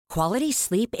Quality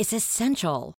sleep is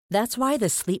essential. That's why the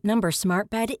Sleep Number Smart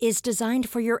Bed is designed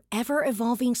for your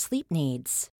ever-evolving sleep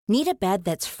needs. Need a bed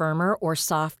that's firmer or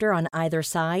softer on either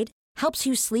side? Helps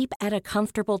you sleep at a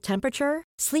comfortable temperature?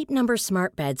 Sleep Number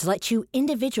Smart Beds let you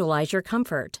individualize your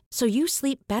comfort, so you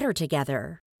sleep better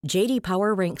together. J.D.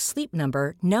 Power ranks Sleep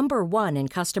Number number 1 in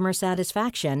customer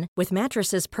satisfaction with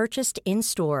mattresses purchased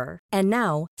in-store. And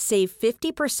now, save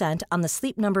 50% on the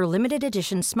Sleep Number Limited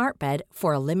Edition Smart Bed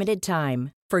for a limited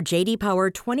time. For J.D. Power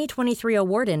 2023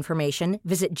 award information,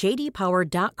 visit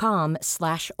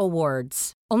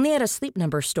jdpower.com/awards. Only at a Sleep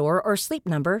Number store or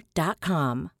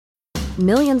sleepnumber.com.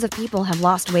 Millions of people have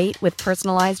lost weight with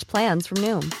personalized plans from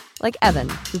Noom. Like Evan,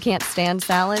 who can't stand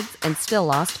salads and still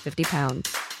lost 50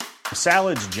 pounds.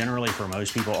 Salads generally for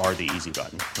most people are the easy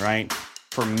button, right?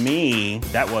 For me,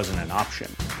 that wasn't an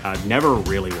option. I never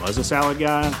really was a salad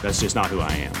guy. That's just not who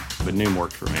I am. But Noom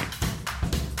worked for me.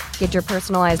 Get your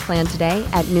personalized plan today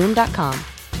at Noom.com.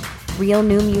 Real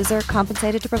Noom user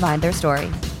compensated to provide their story.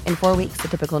 In 4 weeks, the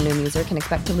typical Noom user can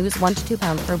expect to lose 1 to 2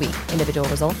 pounds per week. Individual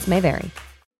results may vary.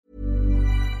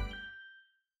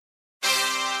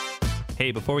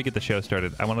 Hey, before we get the show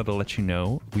started, I wanted to let you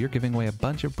know we are giving away a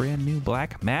bunch of brand new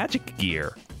Blackmagic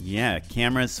gear. Yeah,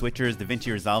 cameras, switchers,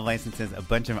 DaVinci Resolve licenses, a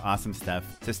bunch of awesome stuff.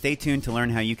 So stay tuned to learn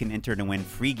how you can enter to win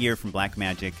free gear from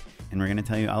Blackmagic, and we're going to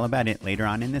tell you all about it later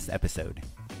on in this episode.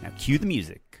 Now cue the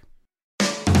music.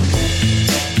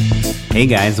 Hey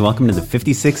guys, welcome to the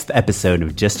 56th episode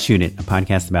of Just Shoot It, a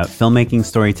podcast about filmmaking,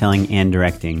 storytelling, and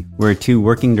directing. We're two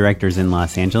working directors in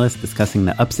Los Angeles discussing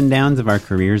the ups and downs of our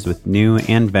careers with new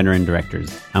and veteran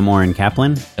directors. I'm Oren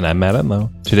Kaplan. And I'm Matt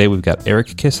Enlow. Today we've got Eric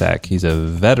Kissack. He's a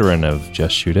veteran of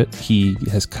Just Shoot It. He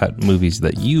has cut movies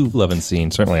that you love and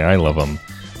seen. Certainly I love them.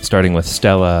 Starting with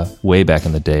Stella way back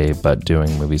in the day, but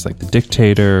doing movies like The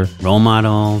Dictator, Role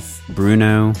Models,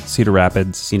 Bruno, Cedar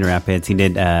Rapids. He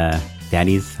did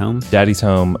Daddy's Home,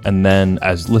 and then,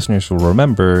 as listeners will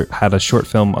remember, had a short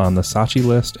film on the Saatchi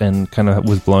list and kind of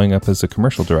was blowing up as a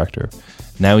commercial director.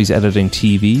 Now he's editing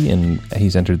TV, and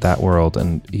he's entered that world,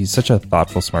 and he's such a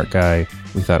thoughtful, smart guy.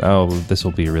 We thought, this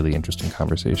will be a really interesting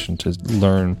conversation to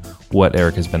learn what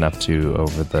Eric has been up to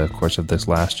over the course of this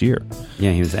last year.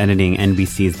 Yeah, he was editing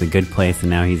NBC's The Good Place,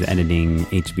 and now he's editing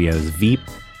HBO's Veep.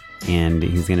 And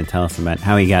he's going to tell us about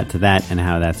how he got to that and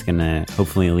how that's going to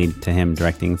hopefully lead to him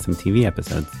directing some TV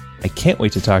episodes. I can't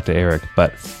wait to talk to Eric,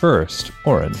 but first,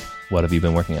 Oren, what have you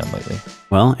been working on lately?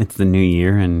 Well, it's the new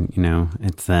year, and,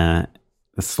 it's a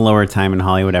slower time in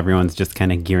Hollywood. Everyone's just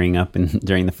kind of gearing up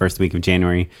during the first week of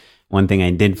January. One thing I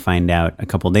did find out a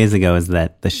couple days ago is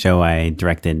that the show I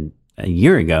directed a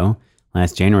year ago,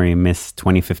 last January, Miss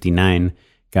 2059,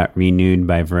 got renewed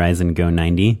by Verizon Go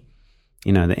 90.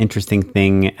 The interesting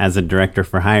thing as a director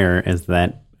for hire is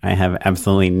that I have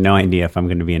absolutely no idea if I'm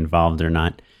going to be involved or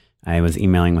not. I was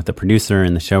emailing with the producer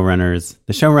and the showrunners.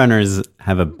 The showrunners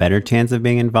have a better chance of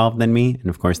being involved than me. And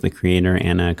of course, the creator,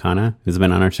 Anna Akana, who's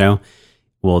been on our show,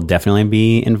 will definitely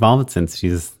be involved since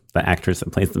she's the actress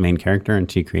that plays the main character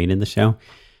and she created the show.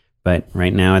 But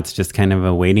right now, it's just kind of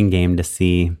a waiting game to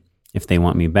see if they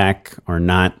want me back or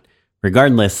not.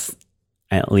 Regardless,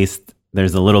 at least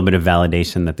there's a little bit of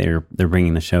validation that they're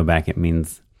bringing the show back. It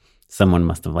means someone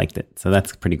must have liked it. So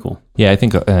that's pretty cool. Yeah, I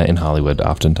think in Hollywood,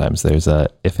 oftentimes there's a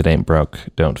if it ain't broke,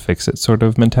 don't fix it sort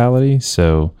of mentality.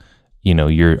 So,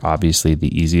 you're obviously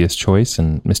the easiest choice.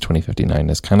 And Miss 2059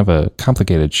 is kind of a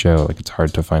complicated show. Like, it's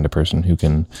hard to find a person who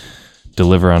can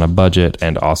deliver on a budget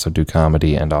and also do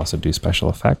comedy and also do special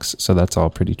effects. So that's all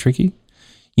pretty tricky.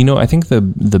 I think the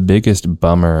biggest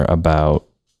bummer about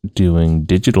doing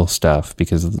digital stuff,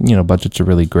 because budgets are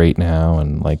really great now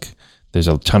and there's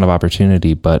a ton of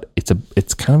opportunity, but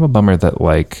it's kind of a bummer that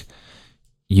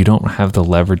you don't have the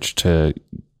leverage to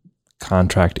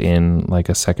contract in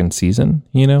a second season.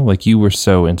 You were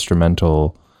so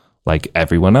instrumental, like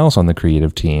everyone else on the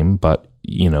creative team, but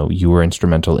you were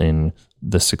instrumental in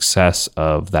the success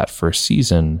of that first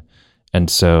season. And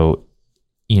so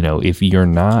if you're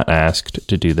not asked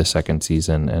to do the second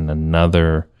season and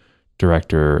another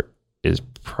director is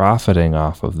profiting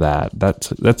off of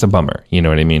that's a bummer. You know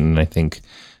what I mean? And I think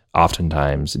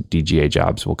oftentimes DGA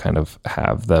jobs will kind of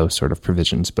have those sort of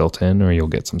provisions built in, or you'll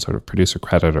get some sort of producer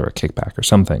credit or a kickback or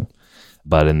something.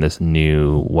 But in this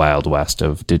new wild west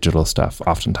of digital stuff,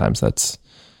 oftentimes that's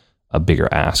a bigger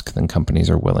ask than companies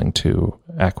are willing to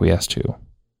acquiesce to.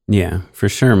 Yeah, for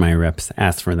sure. My reps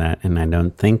asked for that, and I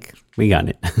don't think we got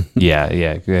it. Yeah.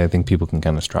 I think people can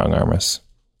kind of strong arm us,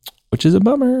 which is a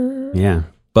bummer. Yeah.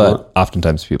 But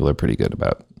oftentimes people are pretty good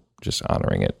about just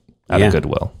honoring it out of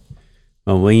goodwill.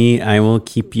 Well, I will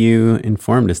keep you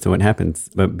informed as to what happens.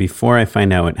 But before I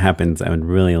find out what happens, I would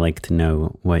really like to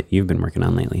know what you've been working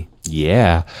on lately.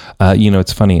 Yeah.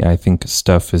 It's funny. I think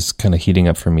stuff is kind of heating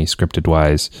up for me scripted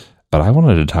wise, but I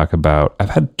wanted to talk about, I've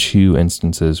had 2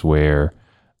 instances where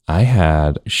I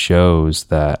had shows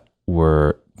that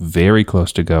were very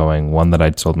close to going, one that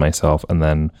I'd sold myself, and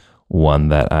then one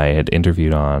that I had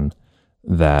interviewed on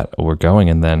that were going.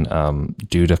 And then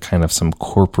due to kind of some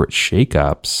corporate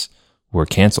shakeups, were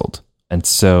canceled. And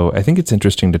so I think it's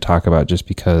interesting to talk about just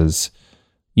because,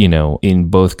 in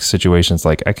both situations,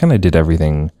 like I kind of did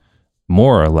everything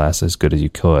more or less as good as you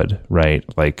could, right?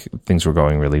 Like things were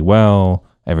going really well.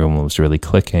 Everyone was really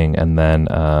clicking. And then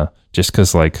just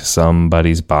because like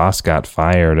somebody's boss got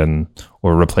fired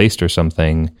or replaced or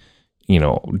something,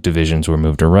 divisions were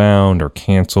moved around or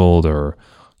canceled or,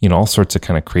 all sorts of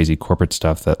kind of crazy corporate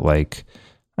stuff that like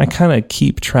I kind of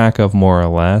keep track of more or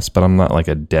less, but I'm not like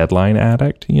a deadline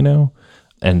addict,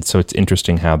 And so it's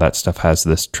interesting how that stuff has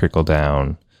this trickle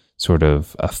down sort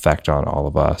of effect on all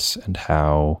of us and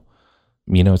how,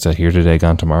 it's a here today,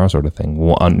 gone tomorrow sort of thing.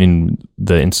 Well, in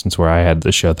the instance where I had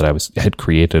the show that I had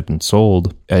created and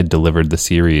sold, I had delivered the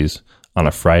series on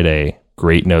a Friday,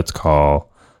 great notes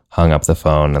call, hung up the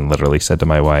phone and literally said to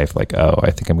my wife, like, oh,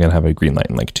 I think I'm going to have a green light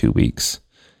in like 2 weeks.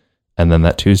 And then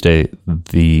that Tuesday,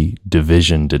 the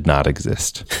division did not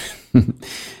exist.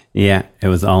 Yeah, it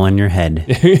was all in your head.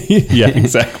 Yeah,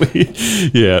 exactly.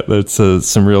 Yeah, that's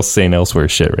some real St. Elsewhere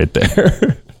shit right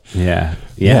there. Yeah,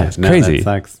 it's crazy. That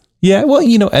sucks. Yeah, well,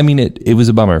 it was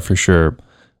a bummer for sure.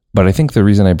 But I think the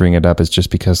reason I bring it up is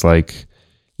just because, like,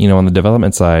 on the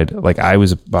development side, like I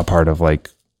was a part of like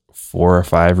 4 or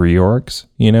 5 reorgs,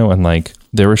 and like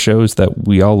there were shows that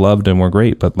we all loved and were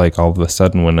great, but like all of a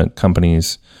sudden when a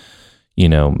company's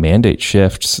mandate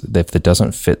shifts, if it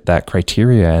doesn't fit that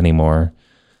criteria anymore,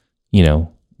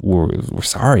 we're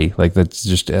sorry. Like that's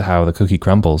just how the cookie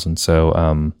crumbles. And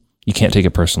so you can't take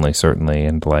it personally, certainly.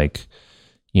 And like,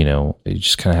 you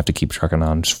just kind of have to keep trucking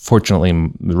on. Fortunately,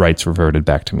 the rights reverted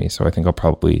back to me. So I think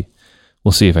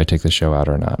we'll see if I take the show out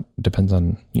or not. It depends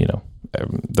on,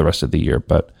 the rest of the year.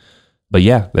 But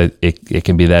yeah, it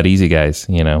can be that easy, guys,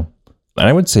 And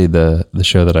I would say the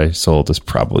show that I sold is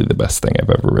probably the best thing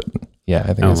I've ever written. Yeah,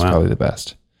 I think it's probably the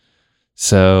best.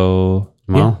 So,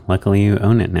 luckily you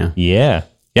own it now. Yeah.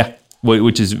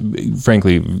 Which is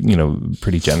frankly,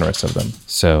 pretty generous of them.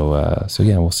 So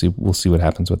yeah, we'll see what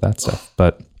happens with that stuff.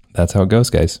 But that's how it goes,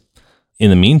 guys.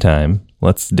 In the meantime,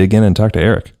 let's dig in and talk to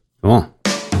Eric. Cool.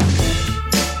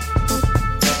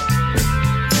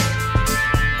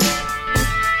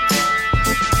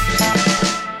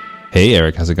 Hey,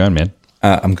 Eric, how's it going, man?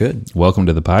 I'm good. Welcome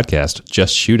to the podcast.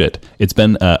 Just Shoot It. It's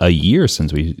been a year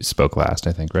since we spoke last,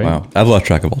 I think, right? Wow. I've lost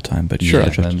track of all time, but sure,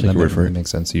 I'll take your word for it. Makes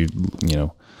sense.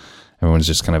 Everyone's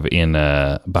just kind of in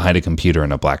behind a computer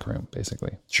in a black room,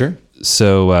 basically. Sure.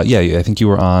 So, I think you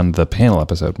were on the panel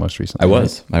episode most recently. I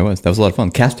was. That was a lot of fun.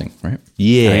 Casting, right?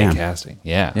 Yeah, casting.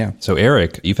 Yeah. So,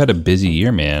 Eric, you've had a busy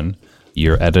year, man.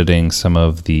 You're editing some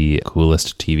of the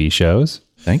coolest TV shows.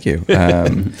 Thank you.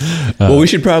 Well, we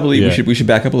should probably we should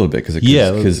back up a little bit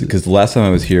because the last time I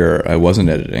was here, I wasn't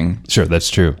editing. Sure, that's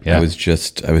true. Yeah, I was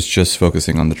just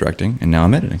focusing on the directing, and now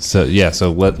I'm editing. So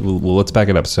let's back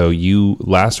it up. So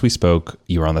last we spoke,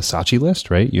 you were on the Saatchi list,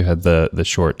 right? You had the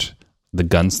short, the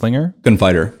Gunfighter.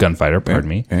 Pardon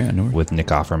me. Yeah, no worries. With Nick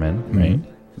Offerman, right?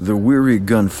 The weary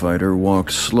gunfighter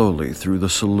walked slowly through the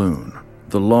saloon.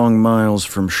 The long miles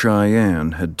from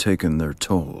Cheyenne had taken their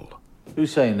toll.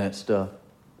 Who's saying that stuff?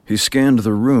 He scanned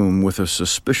the room with a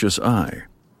suspicious eye.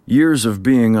 Years of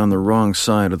being on the wrong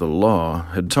side of the law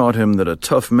had taught him that a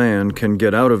tough man can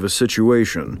get out of a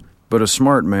situation, but a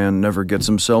smart man never gets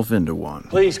himself into one.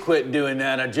 Please quit doing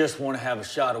that. I just want to have a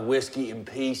shot of whiskey in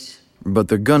peace. But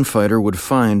the gunfighter would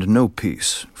find no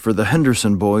peace, for the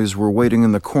Henderson boys were waiting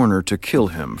in the corner to kill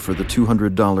him for the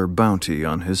 $200 bounty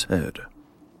on his head.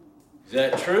 Is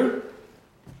that true?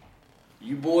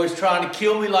 You boys trying to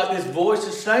kill me like this voice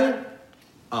is saying?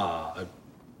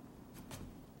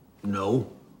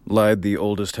 No. Lied the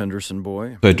oldest Henderson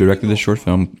boy. So I directed this short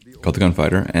film called The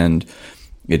Gunfighter, and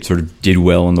it sort of did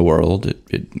well in the world.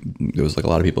 There was like a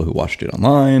lot of people who watched it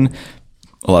online,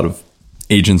 a lot of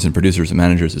agents and producers and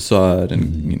managers who saw it,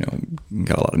 and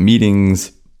got a lot of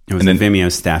meetings. It was a Vimeo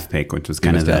staff pick, which was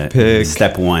kind of the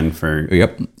step one for...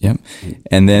 Yep.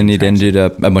 And then it ended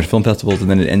up a bunch of film festivals, and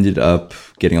then it ended up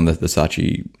getting on the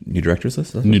Saatchi New Directors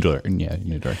list. New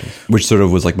Directors. Which sort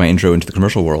of was like my intro into the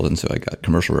commercial world, and so I got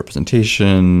commercial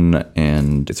representation,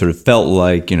 and it sort of felt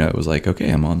like, it was like, okay,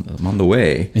 I'm on the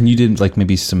way. And you did like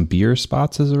maybe some beer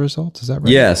spots as a result, is that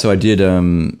right? Yeah, so I did,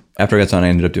 after I got signed, I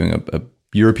ended up doing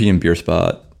European beer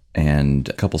spot and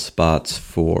a couple spots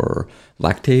for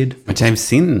Lactaid. Which I've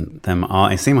seen them all.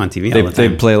 I see them on TV all the They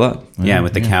time. play a lot. Yeah,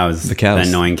 with the cows. The cows. The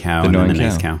annoying cow and then the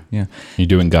nice cow. Yeah. You're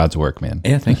doing God's work, man.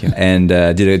 Yeah, thank you. And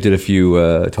did a few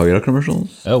Toyota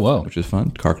commercials. Oh, whoa. Which was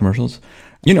fun. Car commercials.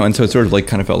 You know, and so it sort of like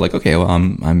kind of felt like, okay, well,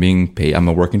 I'm being paid. I'm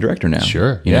a working director now.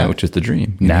 Sure. You know, which is the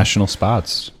dream. National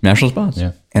spots. National spots.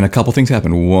 Yeah. And a couple things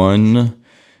happened. One,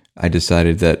 I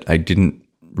decided that I didn't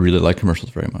really like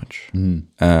commercials very much.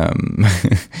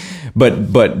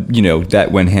 But you know,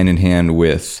 that went hand in hand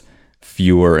with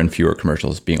fewer and fewer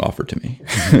commercials being offered to me.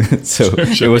 So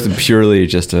it wasn't purely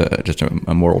just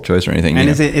a moral choice or anything. And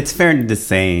it's fair to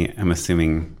say, I'm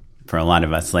assuming for a lot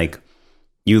of us, like,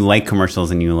 you like commercials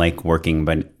and you like working,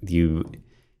 but you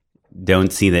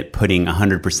don't see that putting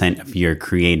 100% of your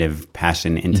creative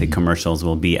passion into commercials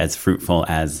will be as fruitful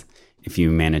as if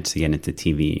you manage to get into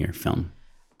TV or film.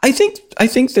 I think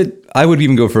that I would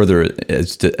even go further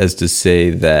as to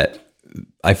say that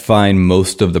I find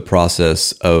most of the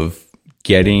process of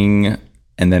getting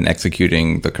and then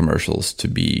executing the commercials to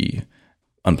be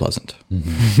unpleasant.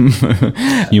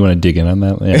 You want to dig in on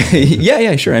that? Yeah.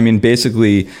 Yeah, sure. I mean,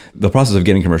 basically, the process of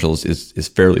getting commercials is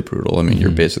fairly brutal. I mean,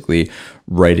 you're basically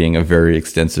writing a very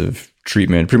extensive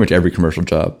treatment. Pretty much every commercial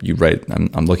job you write,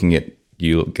 I'm looking at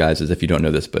you guys as if you don't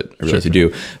know this, but I realize you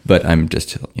do. But I'm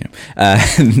just, you know,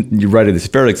 you write this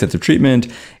fairly extensive treatment,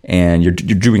 and you're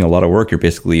doing a lot of work. You're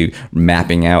basically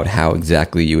mapping out how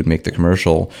exactly you would make the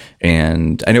commercial.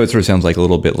 And I know it sort of sounds like a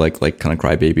little bit like kind of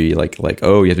crybaby, like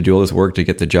oh, you have to do all this work to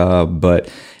get the job, but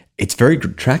it's very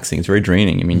taxing. It's very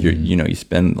draining. I mean, you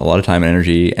spend a lot of time and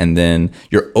energy, and then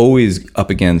you're always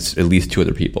up against at least two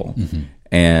other people.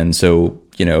 And so,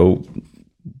 you know,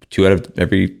 2 out of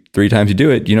every 3 times you do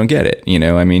it, you don't get it. You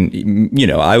know, I mean, you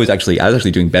know, I was actually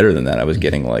doing better than that. I was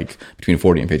getting like between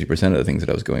 40 and 50% of the things that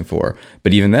I was going for.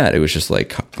 But even that, it was just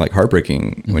like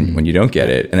heartbreaking when you don't get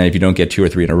it. And then if you don't get 2 or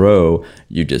 3 in a row,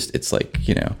 it's like,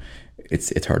 you know,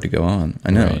 it's hard to go on.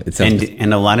 I know. Right.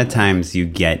 And a lot of times you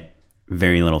get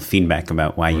very little feedback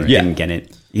about why you didn't get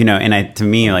it. You know, and to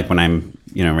me, like when I'm,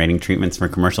 you know, writing treatments for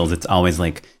commercials, it's always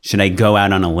like, should I go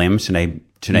out on a limb? Should I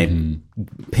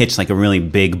pitch like a really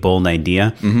big, bold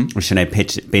idea? Or should I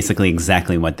pitch basically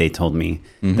exactly what they told me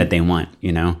that they want,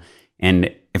 you know?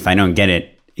 And if I don't get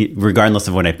it, regardless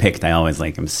of what I picked, I always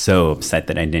I'm so upset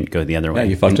that I didn't go the other way. Yeah,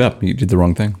 you fucked up. You did the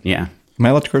wrong thing. Yeah. Am I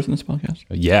allowed to curse in this podcast?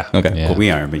 Yeah. Okay. Yeah. Well, we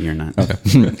are, but you're not. Okay.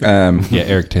 Yeah,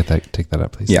 Eric, take that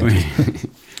up, please. Yeah.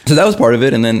 So that was part of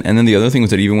it. And then the other thing was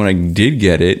that even when I did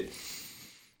get it,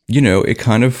 you know, it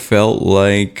kind of felt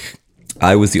like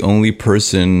I was the only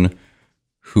person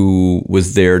who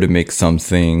was there to make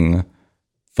something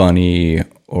funny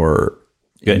or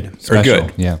good. Special.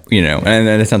 Good. Yeah. You know,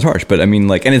 and it sounds harsh, but I mean,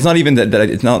 like, and it's not even that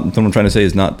it's not, what I'm trying to say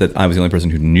is not that I was the only person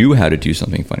who knew how to do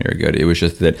something funny or good. It was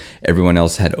just that everyone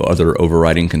else had other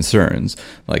overriding concerns,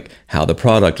 like how the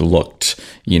product looked,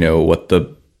 you know, what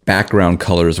the background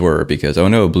colors were, because, oh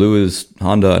no, blue is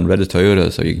Honda and red is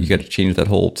Toyota, so you got to change that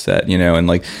whole set, you know, and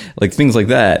like things like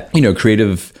that. You know,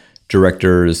 creative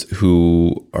directors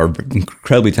who are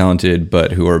incredibly talented,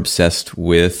 but who are obsessed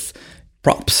with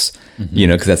props, you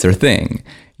know, because that's their thing,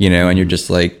 you know, and you're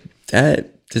just like,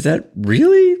 does that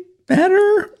really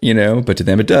matter? You know, but to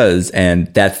them it does,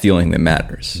 and that's the only thing that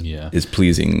matters. Yeah, is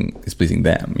pleasing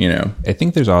them, you know. I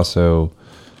think there's also,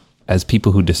 as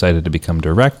people who decided to become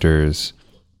directors,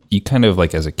 you kind of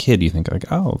like, as a kid, you think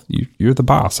like, oh, you're the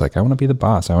boss. Like, I want to be the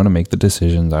boss. I want to make the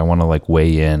decisions. I want to like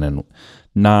weigh in, and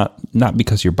not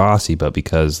because you're bossy, but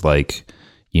because like,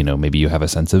 you know, maybe you have a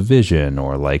sense of vision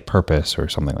or like purpose or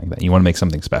something like that. You want to make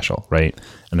something special, right?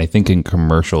 And I think in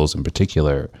commercials in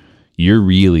particular, you're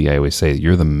really, I always say,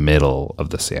 you're the middle of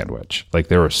the sandwich. Like,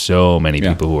 there are so many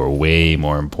people who are way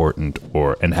more important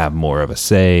and have more of a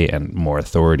say and more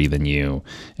authority than you.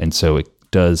 And so it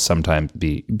does sometimes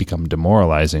become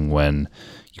demoralizing when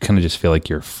you kind of just feel like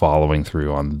you're following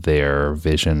through on their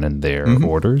vision and their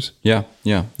orders. Yeah.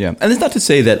 And it's not to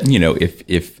say that, you know,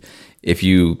 if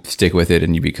you stick with it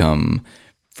and you become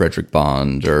Frederick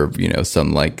Bond or, you know,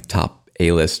 some like top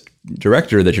A-list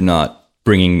director, that you're not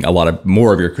bringing a lot of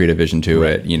more of your creative vision to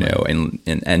it, you know,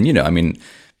 and you know, I mean,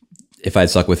 if I'd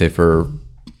stuck with it for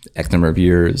X number of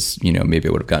years, you know, maybe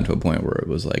it would have gotten to a point where it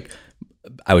was like,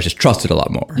 I was just trusted a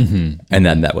lot more, and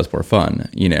then that was more fun,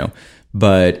 you know,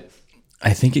 but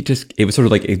I think it was sort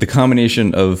of like the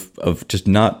combination of just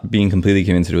not being completely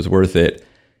convinced it was worth it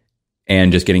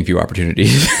and just getting few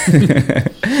opportunities,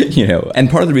 you know. And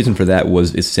part of the reason for that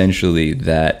was essentially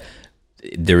that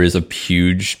there is a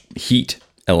huge heat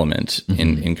element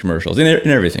in commercials, in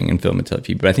everything, in film and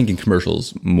TV, but I think in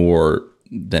commercials more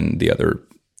than the other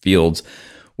fields,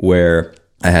 where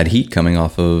I had heat coming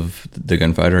off of The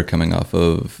Gunfighter, coming off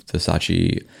of the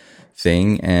Saatchi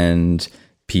thing, and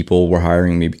people were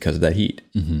hiring me because of that heat,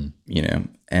 you know.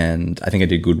 And I think I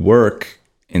did good work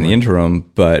in the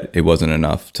interim, but it wasn't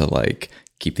enough to like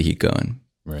keep the heat going,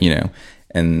 you know.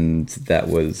 And that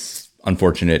was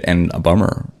unfortunate and a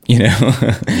bummer, you know.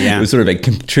 It was sort of like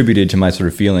contributed to my sort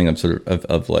of feeling of sort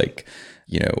of like,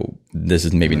 you know, this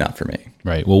is maybe not for me.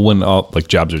 Right. Well, when all like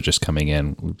jobs are just coming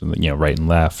in, you know, right and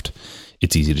left,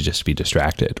 it's easy to just be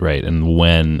distracted, right? And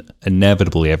when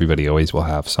inevitably everybody always will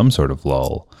have some sort of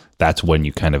lull, that's when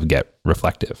you kind of get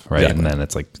reflective, right? Exactly. And then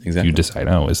it's like you decide,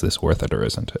 oh, is this worth it or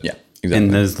isn't it? Yeah, exactly.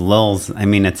 And those lulls, I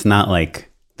mean, it's not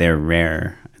like they're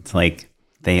rare. It's like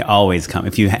they always come.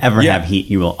 If you ever have heat,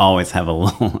 you will always have a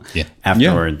lull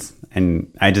afterwards.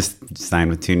 And I just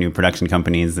signed with 2 new production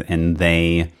companies, and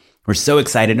they were so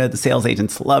excited. Oh, the sales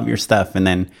agents love your stuff. And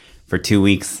then for 2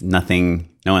 weeks, no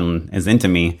one is into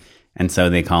me. And so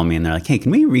they call me and they're like, hey,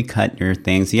 can we recut your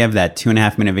things? You have that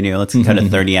 2.5 minute video. Let's cut a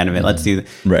 30 out of it. Let's do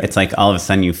Right. It's like all of a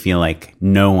sudden you feel like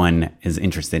no one is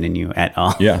interested in you at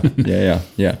all. Yeah.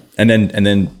 And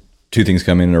then 2 things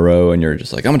come in a row and you're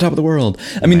just like, I'm on top of the world.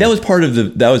 I mean, that was part of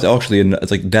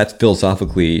it's like that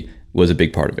philosophically was a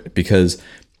big part of it, because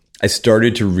I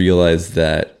started to realize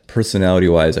that personality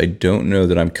wise, I don't know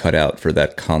that I'm cut out for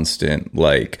that constant,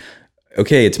 like,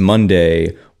 okay, it's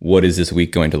Monday. What is this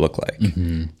week going to look like?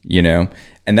 You know?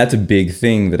 And that's a big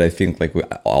thing that I think like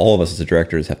all of us as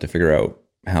directors have to figure out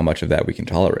how much of that we can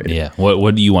tolerate. Yeah.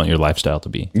 What do you want your lifestyle to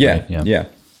be? Yeah. Right? Yeah.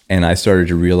 And I started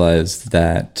to realize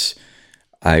that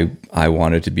I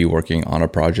wanted to be working on a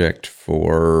project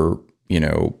for, you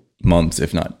know, months,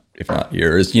 if not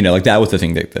years. You know, like that was the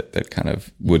thing that kind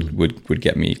of would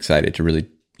get me excited to really,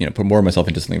 you know, put more of myself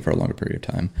into something for a longer period of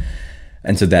time.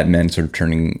 And so that meant sort of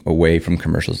turning away from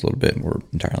commercials a little bit, and we're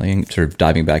entirely sort of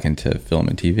diving back into film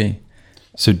and TV.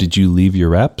 So did you leave your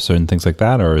reps and things like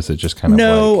that, or is it just kind of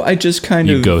No, I just kind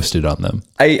you of ghosted on them?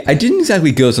 I didn't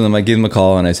exactly ghost on them. I gave them a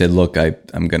call and I said, look,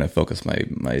 I'm going to focus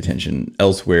my attention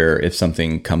elsewhere. If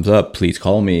something comes up, please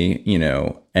call me, you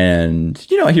know. And,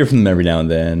 you know, I hear from them every now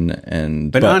and then.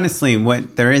 But honestly,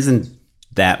 there isn't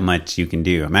that much you can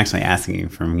do. I'm actually asking you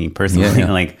for me personally,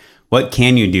 like, what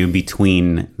can you do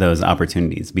between those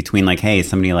opportunities? Between like, hey,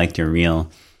 somebody liked your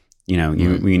reel, you know,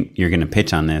 you're going to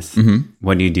pitch on this.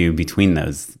 What do you do between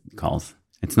those calls?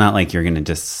 It's not like you're going to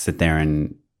just sit there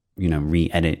and, you know,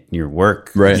 re-edit your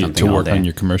work or something to work all day. on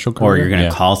your commercial career. Or you're going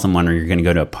to call someone, or you're going to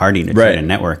go to a party to try to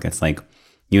network. It's like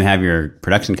you have your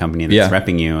production company that's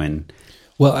repping you, and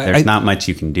there's not much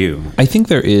you can do. I think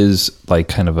there is like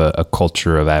kind of a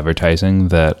culture of advertising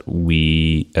that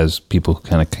we, as people who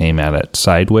kind of came at it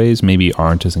sideways, maybe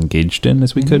aren't as engaged in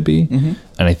as we could be. And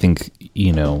I think,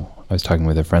 you know, I was talking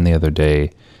with a friend the other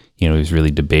day, you know, he was really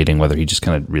debating whether he just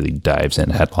kind of really dives in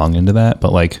headlong into that.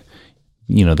 But like,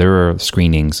 you know, there are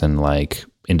screenings and like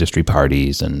industry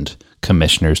parties and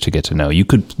commissioners to get to know. You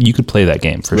could play that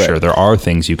game for sure. There are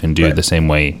things you can do the same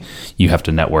way you have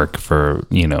to network for,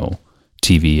 you know,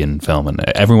 TV and film, and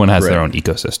everyone has their own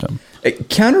ecosystem.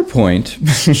 Counterpoint.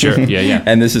 Sure. Yeah.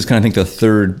 And this is kind of, I think,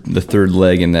 the third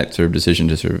leg in that sort of decision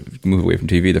to sort of move away from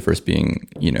TV. The first being,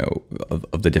 you know,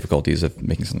 of the difficulties of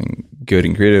making something good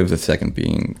and creative. The second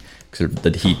being sort of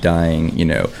the heat dying, you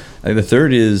know. The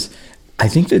third is, I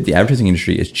think that the advertising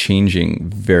industry is changing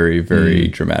very, very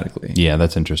dramatically. Yeah,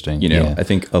 that's interesting. You know, I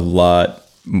think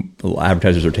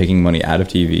advertisers are taking money out of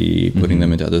TV, putting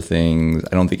them into other things.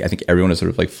 I think everyone is sort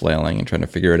of like flailing and trying to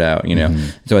figure it out, you know?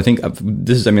 So I think I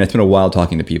spent a while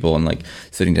talking to people and like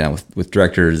sitting down with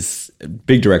directors,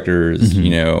 big directors, you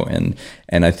know,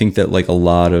 and I think that like a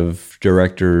lot of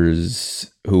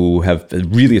directors who have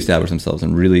really established themselves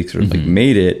and really sort of like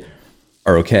made it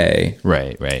are okay.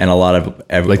 Right. And a lot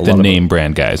of name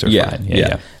brand guys are fine.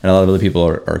 Yeah. And a lot of other people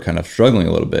are kind of struggling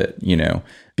a little bit, you know,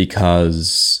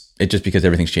 because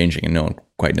everything's changing and no one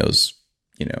quite knows,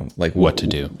 you know, like what to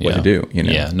do, you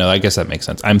know? Yeah, no, I guess that makes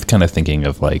sense. I'm kind of thinking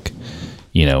of like,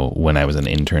 you know, when I was an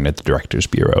intern at the Directors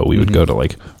Bureau, we would go to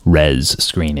like res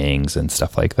screenings and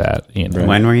stuff like that. You know,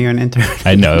 when were you an intern?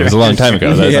 I know it was a long time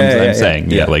ago. That's what I'm saying.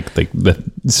 Yeah, like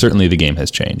certainly the game has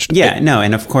changed. Yeah, no,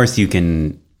 and of course you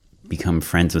can become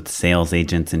friends with sales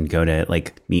agents and go to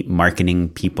like meet marketing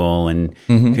people and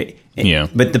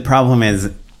but the problem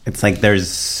is, it's like there's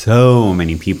so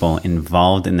many people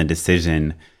involved in the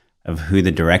decision of who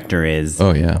the director is.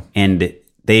 Oh yeah, and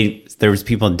there's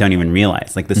people that don't even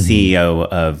realize. Like the CEO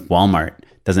of Walmart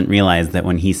doesn't realize that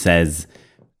when he says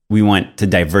we want to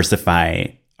diversify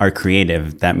our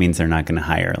creative, that means they're not going to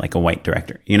hire like a white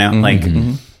director. You know,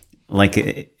 like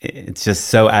it's just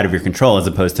so out of your control as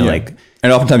opposed to like.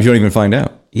 And oftentimes you don't even find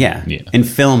out. Yeah. Yeah. In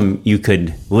film, you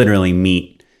could literally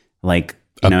meet like,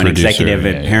 an producer, executive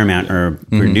at Paramount or a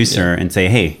producer and say,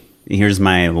 hey, here's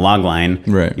my log line.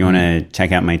 Right. You want to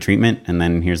check out my treatment? And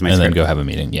then here's my and script. then go have a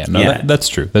meeting. Yeah, no, Yeah. that's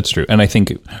true. That's true. And I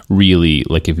think really,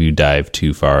 like, if you dive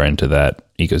too far into that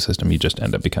ecosystem, you just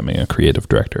end up becoming a creative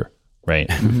director, right?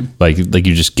 Like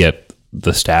you just get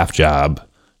the staff job.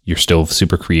 You're still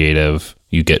super creative.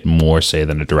 You get more say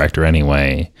than a director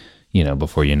anyway.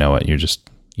 Before you know it, you're just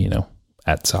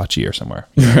at Saatchi or somewhere.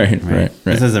 Right.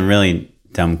 This is a really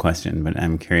dumb question, but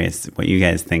I'm curious what you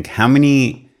guys think. How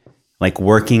many like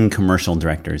working commercial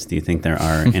directors do you think there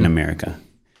are in America?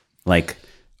 Like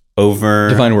over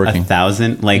Define working.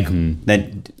 1,000, like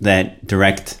that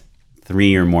direct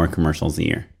 3 or more commercials a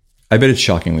year. I bet it's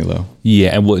shockingly low.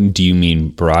 Yeah, and what do you mean,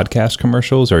 broadcast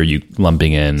commercials, or are you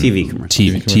lumping in TV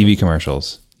commercials? TV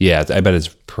commercials. Yeah, I bet it's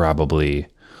probably.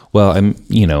 Well,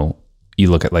 you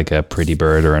look at like a Pretty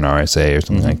Bird or an RSA or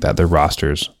something like that. Their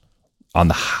rosters on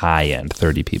the high end,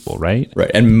 30 people, right?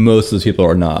 Right. And most of those people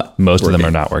are not. Most working. of them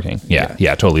are not working.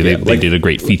 Yeah, totally. They did a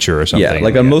great feature or something. Yeah,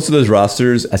 like on most of those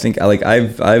rosters, I think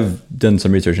I've done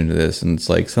some research into this, and it's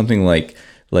like something like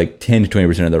 10 to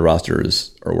 20% of the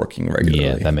rosters are working regularly.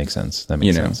 Yeah, that makes sense. That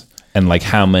makes sense. And like,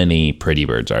 how many Pretty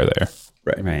Birds are there?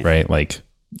 Right. Right. Like,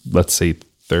 let's say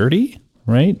 30.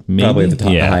 Right? Maybe? Probably at the top,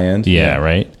 the high end. Yeah,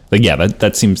 right. Like, yeah,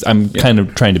 that seems. I'm kind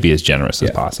of trying to be as generous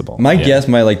as possible. My guess,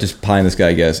 my just pie in the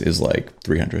sky guess, is like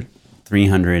 300.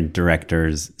 300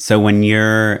 directors. So when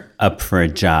you're up for a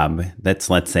job,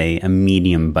 that's, let's say, a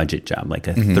medium budget job, like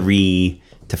a $300,000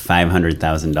 to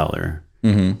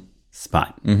 $500,000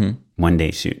 spot, 1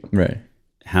 day shoot. Right.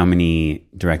 How many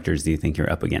directors do you think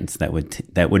you're up against that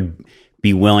would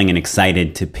be willing and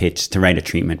excited to pitch to write a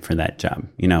treatment for that job?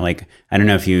 Like, I don't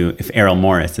know if Errol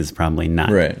Morris is probably not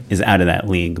is out of that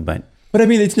league, but I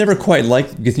mean, it's never quite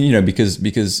like,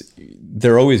 because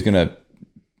they're always going to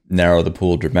narrow the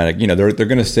pool dramatic. They're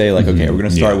going to say like, okay, we're going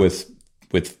to start with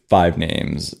 5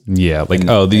 names. Yeah, like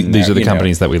these are the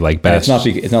companies that we like best.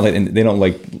 It's not like, and they don't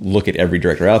like look at every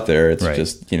director out there. It's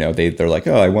just they're like,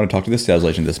 oh, I want to talk to this sales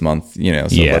agent this month. So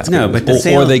let's go but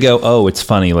or they go, oh, it's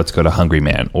funny, let's go to Hungry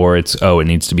Man, or it's it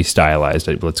needs to be stylized,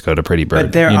 let's go to Pretty Bird.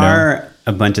 But there are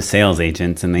a bunch of sales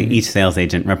agents, and each sales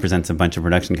agent represents a bunch of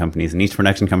production companies, and each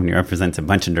production company represents a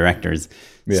bunch of directors.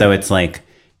 Yeah. So it's like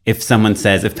if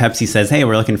Pepsi says, hey,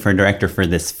 we're looking for a director for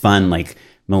this fun like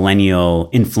millennial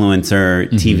influencer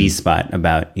TV spot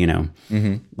about,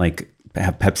 like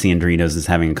Pepsi and Doritos is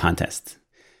having a contest.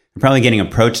 They're probably getting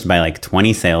approached by like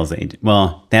 20 sales agents.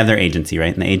 Well, they have their agency,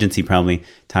 right? And the agency probably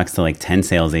talks to like 10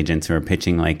 sales agents who are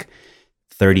pitching like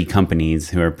 30 companies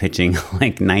who are pitching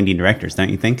like 90 directors, don't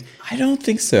you think? I don't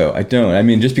think so. I don't. I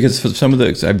mean, just because for some of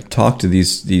I've talked to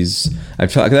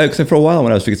because for a while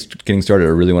when I was getting started, I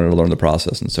really wanted to learn the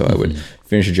process. And so I would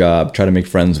finish a job, try to make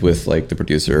friends with like the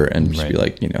producer and just be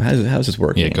like, how's this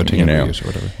working? Yeah, go take interviews or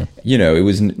whatever. Yeah. It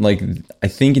was like, I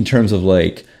think in terms of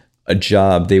like a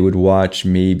job, they would watch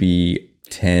maybe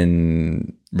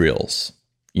 10 reels,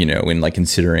 in like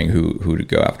considering who to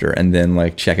go after, and then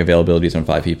like check availabilities on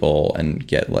 5 people and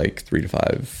get like 3 to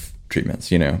 5 treatments.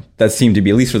 That seemed to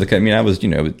be, at least for the, I mean, I was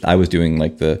doing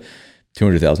like the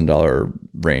 $200,000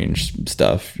 range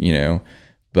stuff,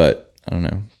 but I don't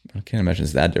know. I can't imagine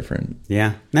it's that different.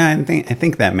 Yeah, no, I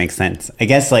think that makes sense. I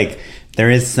guess like there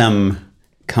is some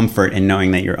comfort in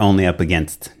knowing that you're only up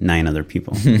against 9 other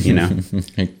people.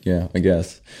 Yeah, I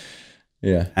guess.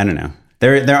 Yeah, I don't know.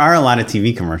 There are a lot of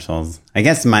TV commercials. I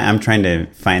guess I'm trying to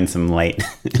find some light.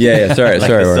 Yeah. Sorry.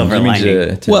 Like sorry. the silver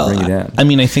lining. To bring you down. I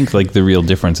mean, I think like the real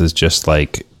difference is just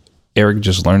like Eric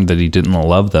just learned that he didn't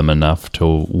love them enough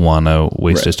to want to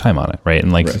waste his time on it, right?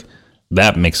 And like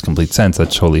that makes complete sense.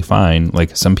 That's totally fine.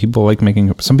 Like some people like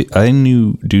making I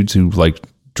knew dudes who like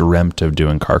dreamt of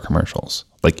doing car commercials.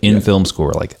 Like in film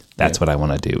school, like that's what I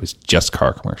want to do is just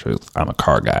car commercials. I'm a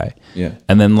car guy. Yeah.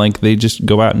 And then like they just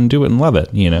go out and do it and love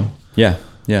it, Yeah.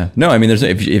 No, I mean, there's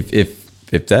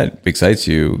if that excites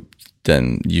you,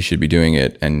 then you should be doing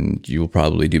it, and you will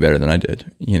probably do better than I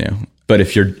did. But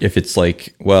if it's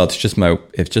like, well, it's just my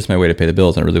way to pay the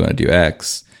bills, and I really want to do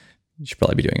X, you should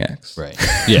probably be doing X. Right.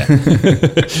 Yeah.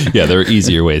 Yeah. There are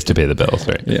easier ways to pay the bills,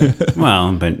 right? Yeah.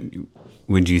 Well, but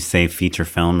would you say feature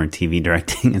film or TV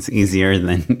directing is easier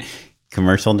than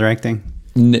commercial directing?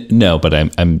 No, but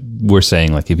we're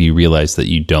saying like if you realize that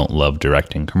you don't love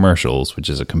directing commercials, which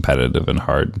is a competitive and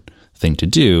hard thing to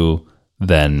do,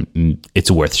 then it's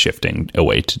worth shifting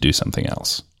away to do something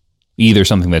else, either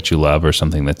something that you love or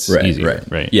something that's easier.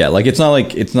 Right. Yeah, like it's not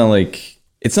like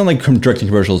directing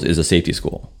commercials is a safety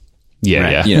school.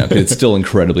 Yeah, right? 'Cause it's still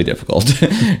incredibly difficult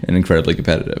and incredibly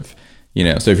competitive. You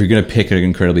know, so if you're going to pick an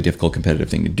incredibly difficult competitive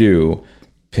thing to do,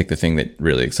 pick the thing that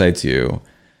really excites you.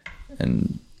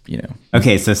 And, you know.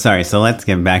 Okay, so let's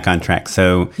get back on track.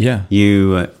 So Yeah.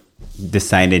 you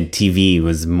decided TV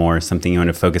was more something you want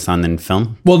to focus on than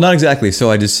film? Well, not exactly.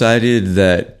 So I decided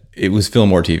that it was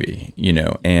film or TV, you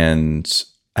know, and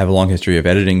I have a long history of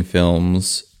editing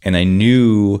films, and I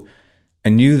knew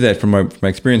that from my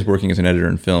experience working as an editor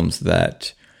in films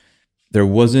that there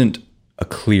wasn't a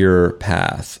clear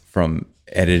path from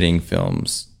editing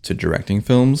films to directing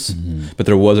films, but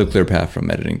there was a clear path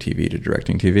from editing TV to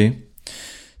directing TV.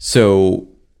 So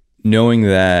knowing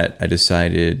that, I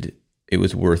decided it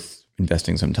was worth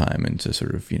investing some time into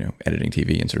sort of, you know, editing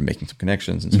TV and sort of making some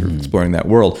connections and sort of exploring that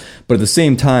world. But at the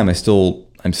same time,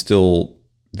 I'm still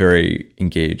very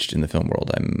engaged in the film world.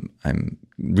 I'm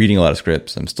reading a lot of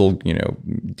scripts. I'm still, you know,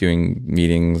 doing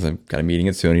meetings. I've got a meeting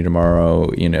at Sony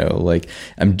tomorrow, you know, like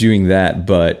I'm doing that,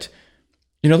 but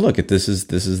you know, look, this is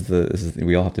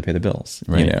we all have to pay the bills,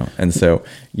 right. You know? And so,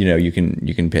 you know, you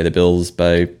can pay the bills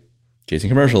by chasing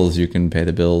commercials. You can pay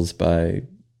the bills by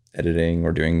editing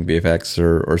or doing VFX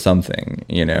or something,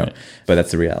 you know, right. But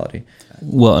that's the reality.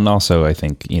 Well, and also I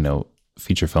think, you know,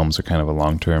 feature films are kind of a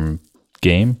long-term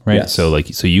game, right? Yes.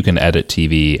 So you can edit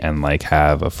TV and like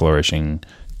have a flourishing,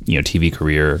 you know, TV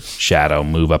career shadow,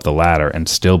 move up the ladder and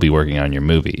still be working on your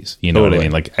movies. You know what I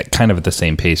mean? Like kind of at the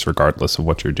same pace, regardless of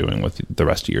what you're doing with the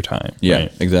rest of your time. Yeah,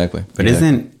 right? exactly. But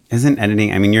isn't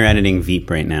editing, I mean, you're editing Veep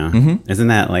right now. Mm-hmm. Isn't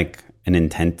that like an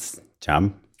intense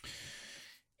job?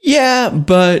 Yeah,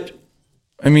 but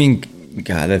I mean,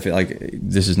 God, I feel like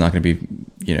this is not going to be,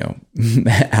 you know,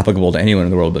 applicable to anyone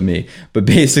in the world but me. But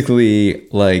basically,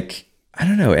 like, I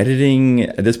don't know, editing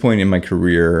at this point in my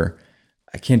career,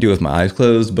 I can't do it with my eyes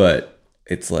closed, but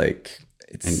it's like,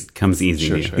 it comes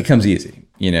easy. Sure. It comes easy,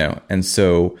 you know? And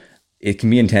so it can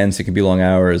be intense, it can be long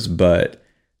hours, but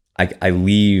I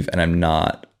leave and I'm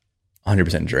not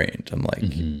 100% drained. I'm like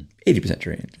 80%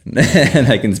 drained. And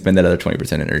I can spend that other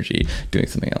 20% energy doing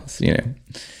something else, you know?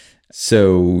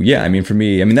 So yeah, I mean, for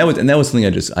me, I mean, that was something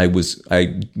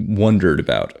I wondered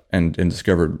about and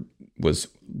discovered was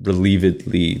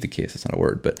relievedly the case. It's not a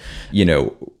word, but you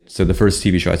know, so the first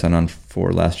TV show I signed on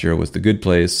for last year was The Good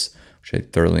Place, which I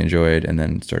thoroughly enjoyed, and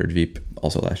then started Veep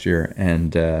also last year.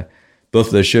 And both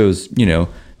of those shows, you know,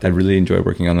 I really enjoyed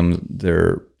working on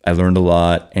them. I learned a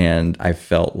lot, and I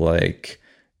felt like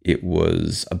it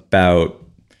was about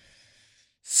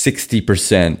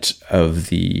 60% of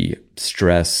the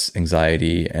stress,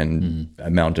 anxiety, and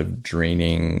amount of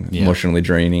draining, emotionally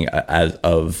draining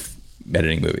of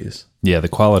editing movies. Yeah, the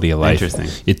quality of life. Interesting.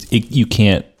 You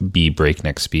can't be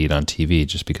breakneck speed on TV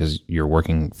just because you're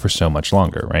working for so much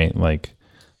longer, right? Like,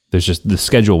 there's just the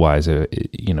schedule wise,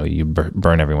 you know, you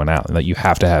burn everyone out. Like you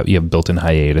have built-in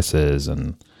hiatuses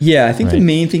and. Yeah, I think the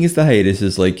main thing is the hiatus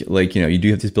is like you know, you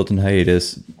do have this built-in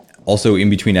hiatus. Also in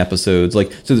between episodes,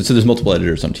 like so there's multiple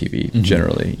editors on TV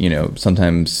generally. You know,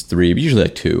 sometimes 3, but usually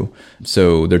like 2.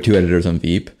 So there are 2 editors on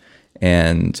Veep.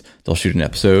 And they'll shoot an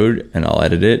episode and I'll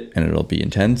edit it and it'll be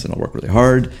intense and I'll work really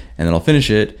hard and then I'll finish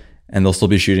it and they'll still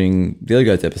be shooting the other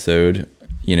guy's episode,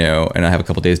 you know, and I have a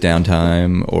couple days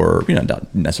downtime or, you know,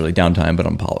 not necessarily downtime, but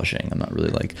I'm polishing. I'm not really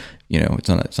like, you know, it's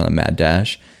on a mad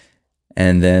dash.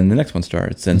 And then the next one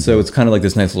starts. And so it's kind of like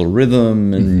this nice little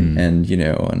rhythm and you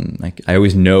know, and like I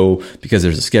always know because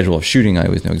there's a schedule of shooting, I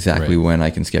always know exactly when I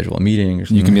can schedule a meeting or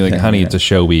something. You can be like, honey, it's a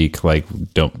show week, like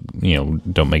don't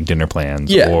make dinner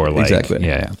plans or like exactly.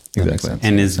 Yeah. Exactly.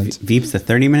 And is Veep's a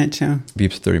 30-minute show?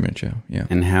 Veep's a 30-minute show, yeah.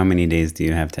 And how many days do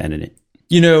you have to edit it?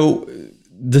 You know,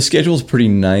 the schedule's pretty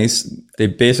nice. They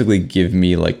basically give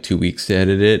me like 2 weeks to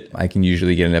edit it. I can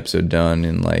usually get an episode done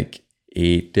in like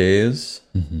 8 days.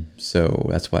 So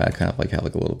that's why I kind of like have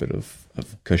like a little bit of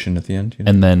cushion at the end. You know?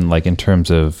 And then like in terms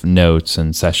of notes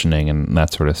and sessioning and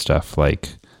that sort of stuff, like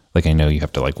I know you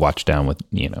have to like watch down with,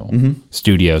 you know,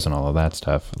 studios and all of that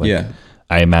stuff. Like, yeah.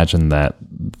 I imagine that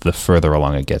the further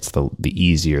along it gets, the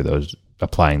easier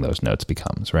applying those notes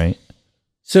becomes, right?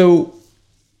 So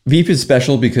Veep is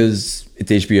special because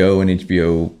it's HBO and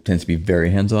HBO tends to be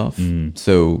very hands off.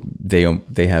 So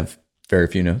they have very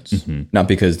few notes, not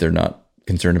because they're not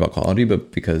concerned about quality,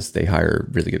 but because they hire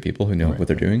really good people who know what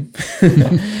they're doing.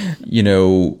 You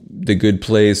know, The Good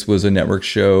Place was a network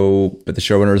show, but the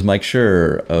showrunner is Mike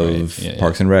Schur of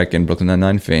Parks and Rec and Brooklyn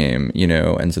Nine-Nine fame, you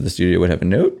know, and so the studio would have a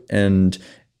note, and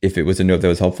if it was a note that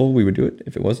was helpful, we would do it.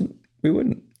 If it wasn't, we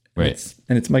wouldn't. Right.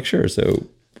 And it's Mike Schur, so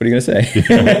what are you going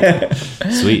to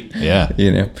say? Sweet. Yeah.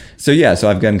 You know, so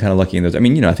I've gotten kind of lucky in those. I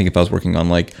mean, you know, I think if I was working on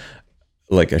like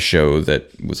a show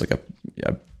that was like a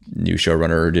new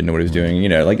showrunner didn't know what he was doing. You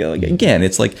know, like again,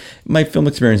 it's like my film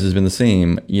experience has been the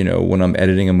same. You know, when I'm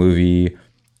editing a movie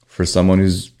for someone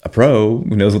who's a pro,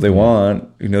 who knows what they want,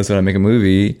 who knows how to make a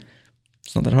movie,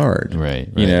 it's not that hard. Right.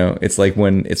 You know, it's like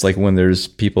when there's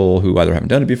people who either haven't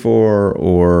done it before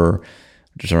or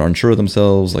just are unsure of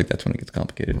themselves, like that's when it gets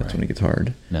complicated. That's when it gets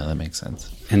hard. No, that makes sense.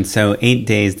 And so 8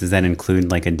 days, does that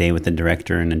include like a day with the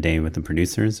director and a day with the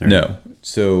producers? Or? No.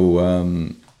 So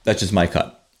that's just my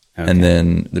cut. Okay. And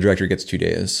then the director gets 2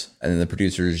 days, and then the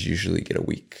producers usually get a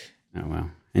week. Oh, wow.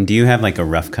 And do you have like a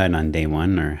rough cut on day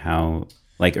one, or how,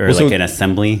 like, or Well, so- like an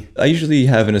assembly? I usually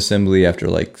have an assembly after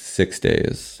like 6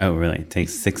 days. Oh, really? It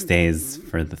takes 6 days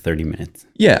for the 30 minutes.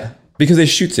 Yeah, because they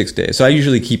shoot 6 days. So I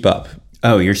usually keep up.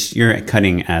 Oh, you're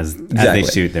cutting as they Exactly.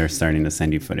 shoot. They're starting to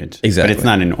send you footage. Exactly. But it's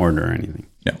not in order or anything.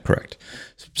 No, correct.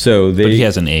 So they. But he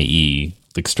has an AE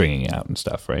like stringing out and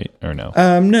stuff, right? Or no?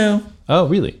 No. Oh,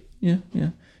 really? Yeah.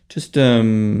 Just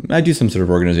I do some sort of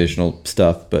organizational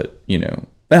stuff, but you know,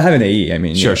 I have an AE. I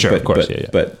mean, Sure, you know, sure, but, of course, but, yeah.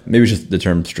 But maybe it's just the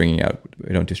term stringing out.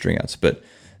 We don't do string outs. But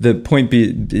the point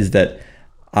is that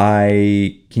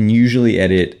I can usually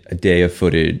edit a day of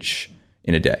footage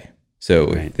in a day.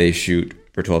 So if they shoot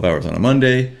for 12 hours on a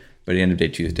Monday, by the end of day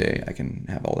Tuesday, I can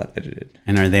have all that edited.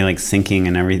 And are they like syncing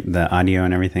and the audio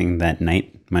and everything that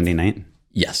night, Monday night?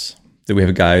 Yes. So we have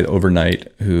a guy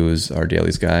overnight who's our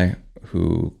dailies guy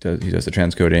who does the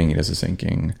transcoding, he does the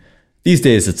syncing. These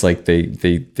days, it's like they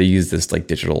use this like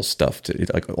digital stuff to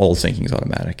like all syncing is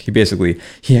automatic. It's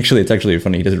actually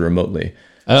funny. He does it remotely.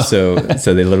 Oh. So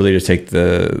they literally just take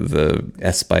the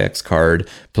S by X card,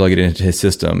 plug it into his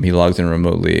system. He logs in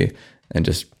remotely and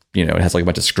just, you know, it has like a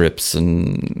bunch of scripts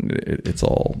and it's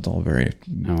all very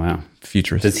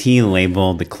futuristic. Does he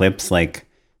label the clips like,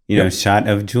 you know, shot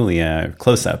of Julia,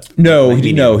 close up? No,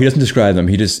 he doesn't describe them.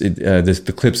 He just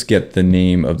the clips get the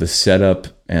name of the setup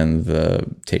and the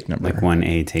take number, like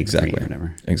 1A take 3 or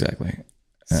whatever. Exactly.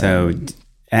 So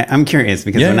I'm curious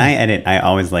because when I edit, I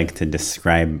always like to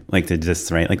describe, like to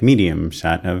just write like medium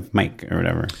shot of Mike or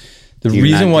whatever. The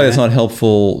reason why that's not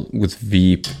helpful with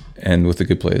Veep and with The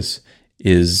Good Place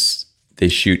is they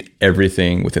shoot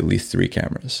everything with at least 3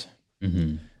 cameras.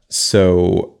 Mm-hmm.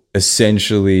 So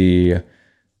essentially,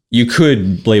 you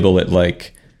could label it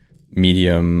like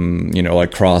medium, you know,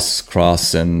 like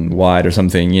cross and wide or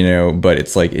something, you know, but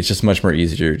it's just much more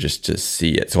easier just to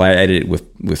see it. So I edit it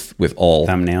with all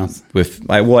thumbnails.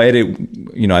 I edit,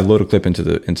 you know, I load a clip into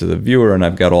the viewer and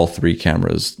I've got all 3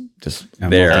 cameras just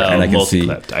there, and I can see.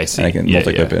 I see. And I can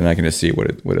multi-clip it, and I can just see what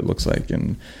it looks like.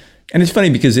 And it's funny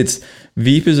because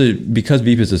Veep is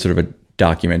a sort of a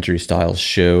documentary style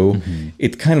show. Mm-hmm.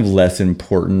 It's kind of less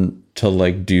important to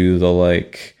like do the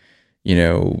like, you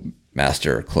know,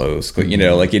 master close, you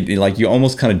know, like like you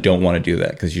almost kind of don't want to do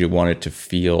that because you want it to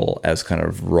feel as kind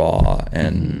of raw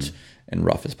and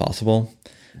rough as possible.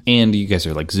 And you guys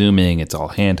are like zooming; it's all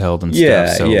handheld and stuff.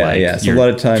 So So a lot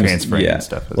of times, transferring and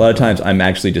stuff. A lot of times, I'm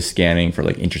actually just scanning for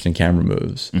like interesting camera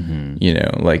moves. Mm-hmm. You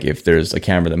know, like if there's a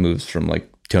camera that moves from like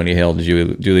Tony Hale to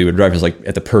Julie Louis-Dreyfus like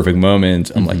at the perfect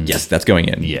moment, I'm like, yes, that's going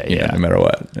in. Yeah, you know, no matter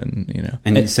what, and you know.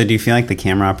 And so, do you feel like the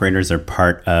camera operators are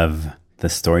part of the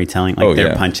storytelling? Like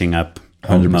they're punching up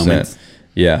 100%. Moments?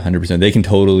 Yeah, 100%. They can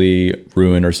totally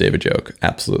ruin or save a joke.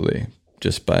 Absolutely.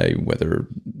 Just by whether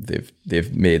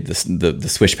they've made the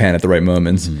swish pan at the right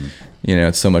moments. Mm-hmm. You know,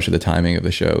 it's so much of the timing of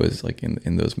the show is like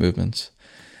in those movements.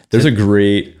 There's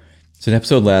it's an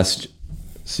episode last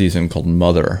season called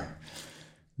Mother.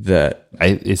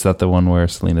 Is that the one where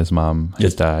Selena's mom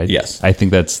has died? Yes. I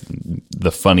think that's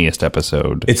the funniest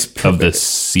episode of the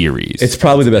series. It's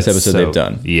probably the best episode they've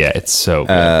done. Yeah, it's so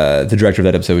good. The director of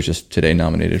that episode was just today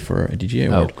nominated for a DGA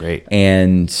award. Oh, great.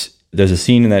 And there's a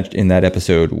scene in that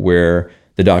episode where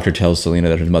the doctor tells Selena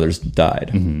that her mother's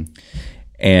died. Mm-hmm.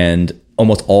 And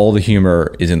almost all the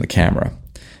humor is in the camera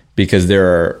because there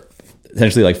are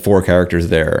essentially like 4 characters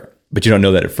there. But you don't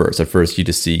know that at first. At first, you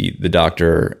just see the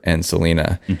doctor and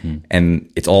Selena,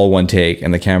 and it's all one take.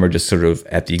 And the camera just sort of,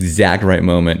 at the exact right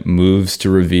moment, moves to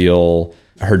reveal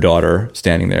her daughter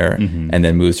standing there, and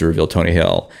then moves to reveal Tony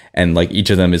Hill. And like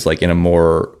each of them is like in a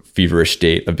more feverish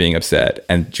state of being upset,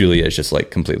 and Julia is just like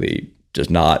completely just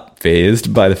not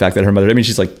fazed by the fact that her mother. I mean,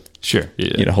 she's like, sure,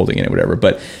 you know, holding it or whatever.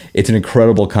 But it's an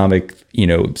incredible comic, you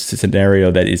know,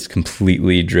 scenario that is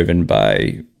completely driven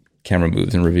by camera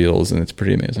moves and reveals, and it's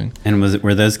pretty amazing. And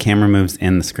were those camera moves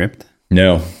in the script?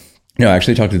 No, I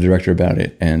actually talked to the director about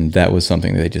it, and that was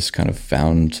something that they just kind of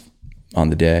found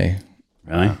on the day.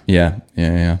 Really? Yeah.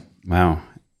 Wow.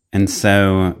 And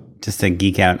so, just to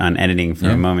geek out on editing for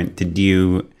a moment, did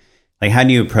you how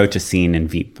do you approach a scene in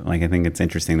Veep? Like, I think it's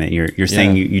interesting that you're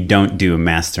saying you don't do a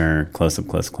master close.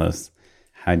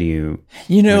 How do you?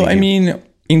 I mean,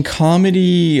 in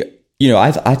comedy,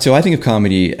 so I think of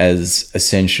comedy as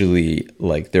essentially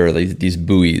like there are like these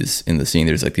buoys in the scene.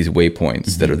 There's like these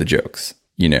waypoints that are the jokes,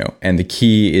 and the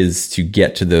key is to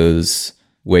get to those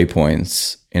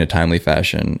waypoints in a timely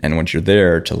fashion. And once you're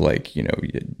there to like, you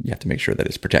have to make sure that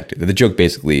it's protected. The joke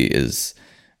basically is,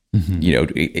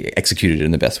 executed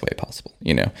in the best way possible,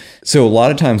 So a lot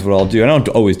of times what I'll do, I don't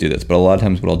always do this, but a lot of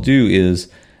times what I'll do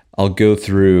is I'll go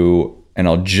through and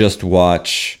I'll just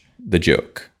watch the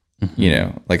joke,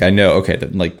 like I know, okay,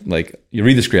 like you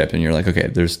read the script and you're like, okay,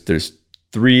 there's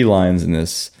 3 lines in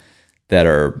this that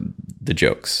are the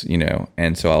jokes,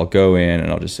 and so I'll go in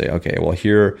and I'll just say, okay, well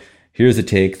here's the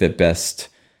take that best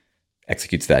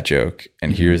executes that joke,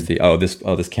 and here's the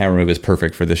this camera move is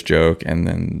perfect for this joke, and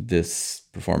then this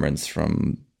performance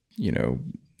from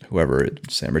whoever,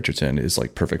 Sam Richardson, is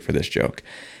like perfect for this joke,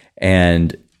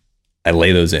 and I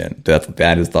lay those in.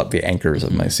 That is the anchors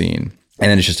of my scene, and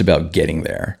then it's just about getting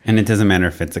there. And it doesn't matter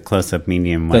if it's a close-up,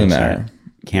 medium, wide shot,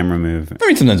 camera move. I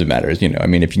mean, sometimes it matters. I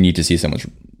mean, if you need to see someone's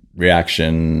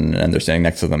reaction and they're standing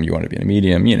next to them, you want to be in a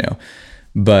medium.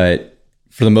 But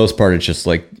for the most part, it's just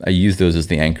like I use those as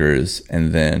the anchors,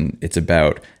 and then it's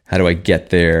about how do I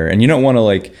get there. And you don't want to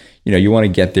like, you want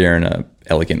to get there in a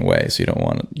elegant way. So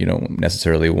you don't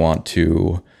necessarily want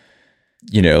to,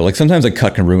 like sometimes a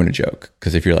cut can ruin a joke,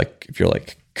 because if you're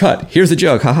like cut, here's the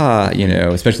joke, haha,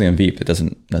 especially on Veep, it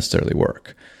doesn't necessarily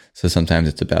work. So sometimes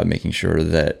it's about making sure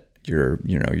that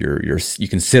you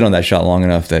can sit on that shot long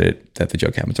enough that the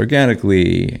joke happens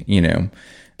organically,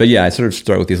 But yeah, I sort of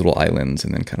start with these little islands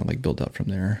and then kind of like build up from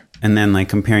there. And then like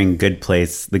comparing The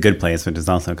Good Place, which is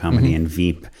also comedy, and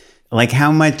Veep, like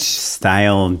how much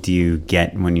style do you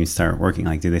get when you start working?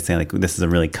 Like, do they say like, this is a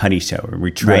really cutty show, or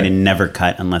we try to never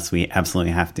cut unless we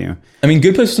absolutely have to? I mean,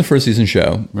 Good Place was the first season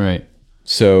show. Right.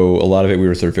 So a lot of it we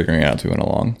were sort of figuring out as we went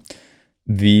along.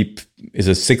 Veep is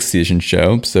a 6th season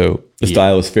show. So the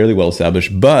style is fairly well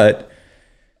established, but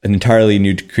an entirely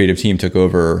new creative team took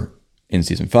over in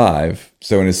season 5.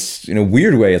 So in a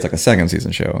weird way, it's like a 2nd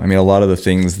season show. I mean, a lot of the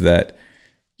things that,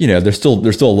 there's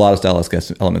still a lot of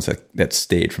stylistic elements that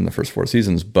stayed from the first 4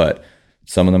 seasons, but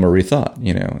some of them are rethought,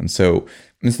 and so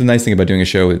it's the nice thing about doing a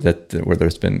show where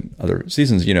there's been other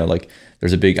seasons, like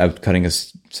there's I was cutting a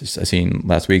scene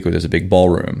last week where there's a big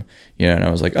ballroom, and I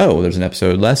was like, oh, there's an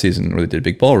episode last season where they did a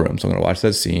big ballroom. So I'm going to watch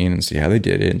that scene and see how they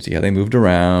did it and see how they moved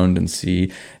around and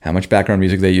see how much background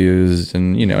music they used.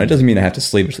 And, it doesn't mean I have to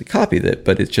slavishly copy that,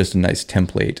 but it's just a nice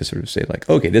template to sort of say like,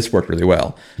 okay, this worked really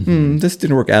well. This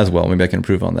didn't work as well. Maybe I can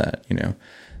improve on that,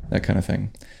 that kind of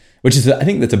thing. Which is, I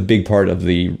think that's a big part of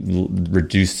the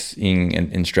reducing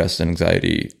in stress and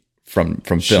anxiety from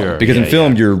film. Sure, because in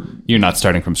film, you're not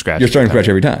starting from scratch. You're starting from scratch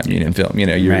every time. In film,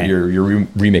 you're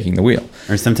remaking the wheel.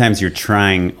 Or sometimes you're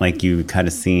trying, like you cut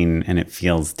a scene and it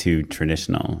feels too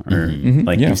traditional, or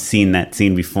you've seen that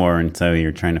scene before, and so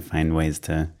you're trying to find ways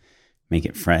to make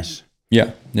it fresh.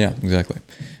 Yeah, exactly.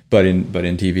 But in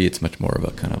TV, it's much more of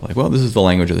a kind of like, well, this is the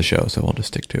language of the show, so I'll just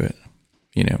stick to it.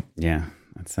 Yeah.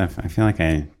 That's tough. I feel like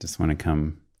I just want to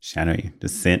come shadow you.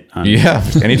 Just sit on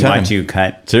anytime. Watch you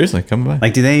cut. Seriously, come by.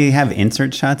 Like, do they have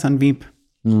insert shots on Veep?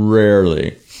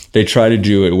 Rarely. They try to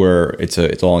do it where it's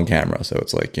all on camera. So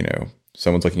it's like,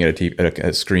 someone's looking at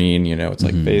a screen, it's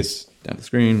like face down the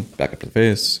screen, back up to the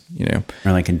face,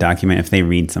 Or like a document, if they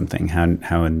read something,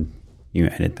 how would you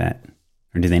edit that?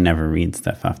 Or do they never read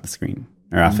stuff off the screen?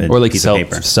 Or off a piece of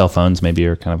paper? Cell phones maybe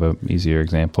are kind of an easier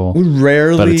example.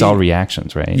 Rarely. But it's all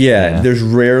reactions, right? Yeah.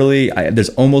 There's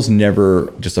almost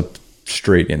never just a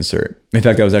straight insert. In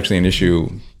fact, that was actually an issue.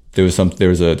 There's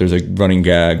a running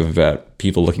gag about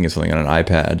people looking at something on an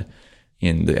iPad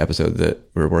in the episode that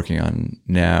we're working on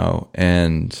now,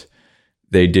 and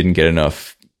they didn't get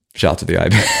enough shots of the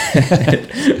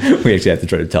iPad. We actually had to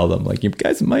try to tell them, like, you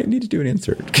guys might need to do an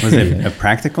insert. Was it a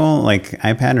practical, like,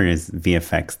 iPad, or is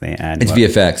VFX they add? It's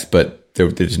VFX, but they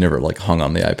just never, like, hung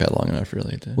on the iPad long enough,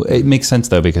 really. Well, it makes sense,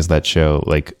 though, because that show,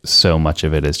 like, so much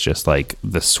of it is just, like,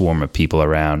 the swarm of people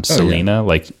around Selena,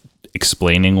 like,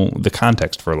 explaining the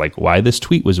context for, like, why this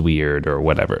tweet was weird or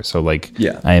whatever. So, like,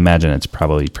 I imagine it's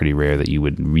probably pretty rare that you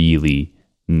would really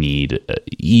need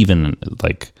even,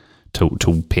 like, to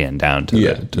pan down to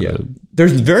the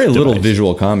there's very little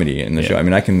visual comedy in the show. I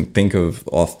mean, I can think of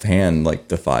offhand like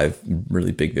the 5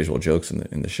 really big visual jokes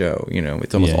in the show.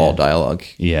 It's almost all dialogue.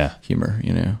 Humor.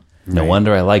 No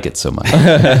wonder I like it so much.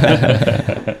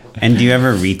 And do you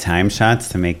ever retime shots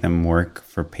to make them work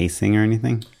for pacing or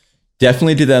anything?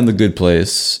 Definitely do that in The Good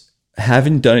Place.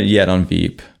 Haven't done it yet on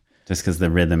Veep. Just because the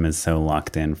rhythm is so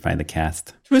locked in by the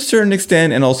cast. To a certain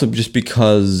extent, and also just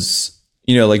because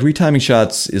You know, like retiming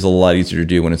shots is a lot easier to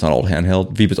do when it's not all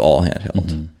handheld. Veep is all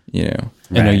handheld, you know.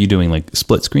 And are you doing like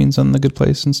split screens on The Good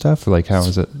Place and stuff? Or like, how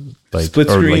is it? Like, Split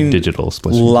or screen, like digital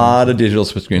split A screen? lot of digital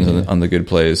split screens on The Good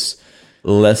Place.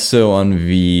 Less so on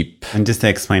Veep. And just to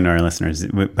explain to our listeners,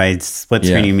 by split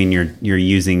screen, you mean you're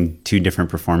using two different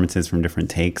performances from different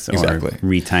takes, or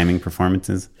retiming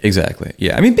performances? Exactly.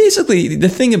 Yeah. I mean, basically, the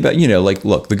thing about, you know, like,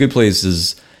 look, The Good Place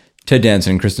is Ted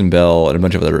Danson, Kristen Bell, and a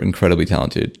bunch of other incredibly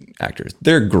talented actors.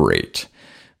 They're great.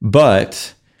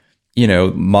 But, you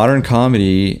know, modern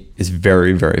comedy is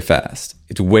very, very fast.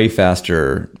 It's way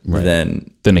faster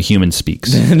than a human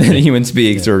speaks. than a human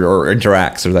speaks or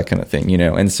interacts or that kind of thing, you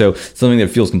know? And so something that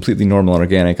feels completely normal and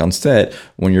organic on set,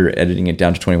 when you're editing it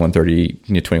down to 21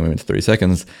 minutes, 30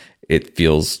 seconds, it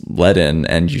feels leaden,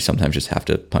 and you sometimes just have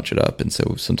to punch it up. And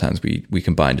so sometimes we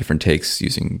combine different takes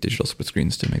using digital split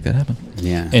screens to make that happen.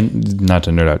 Yeah. And not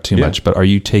to nerd out too much, but are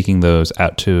you taking those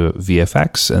out to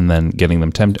VFX and then getting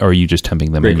them temped, or are you just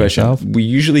temping them in yourself? We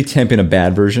usually temp in a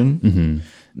bad version.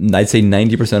 I'd say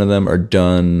 90% of them are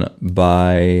done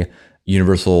by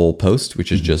Universal Post,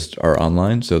 which is just our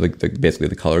online. So basically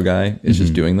the color guy is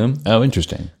just doing them. Oh,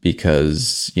 interesting.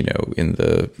 Because, you know, in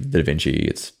the Da Vinci,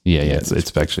 it's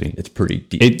it's actually pretty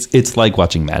deep. It's like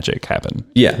watching magic happen.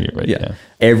 Yeah, Right, yeah.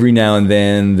 Every now and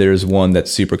then there's one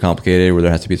that's super complicated where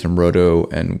there has to be some roto,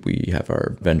 and we have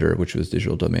our vendor, which was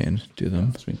Digital Domain, do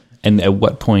them. And at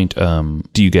what point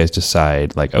do you guys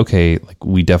decide, like, okay, like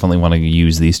we definitely want to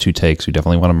use these two takes, we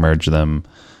definitely want to merge them,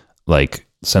 like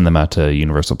send them out to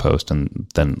Universal Post, and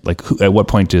then like at what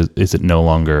point is it no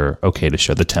longer okay to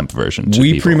show the temp version to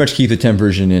We people? pretty much keep the temp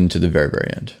version into the very,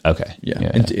 very end. Okay. Yeah.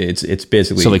 And it's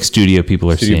basically... So like studio people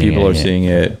are seeing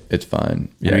it. It's fine.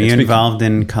 Yeah. Are you involved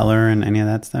in color and any of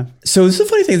that stuff? So this is a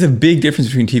funny thing. There's a big difference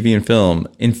between TV and film.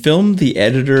 In film, the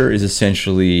editor is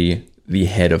essentially the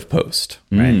head of post,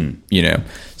 right? You know,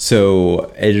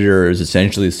 so editor is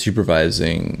essentially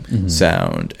supervising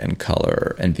sound and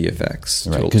color and VFX.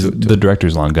 Right, because the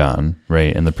director's long gone,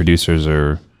 right? And the producers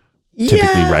are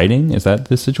typically writing. Is that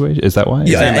the situation? Is that why?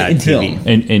 Yeah, in film.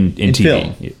 In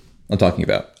TV. Film, I'm talking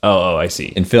about. Oh, I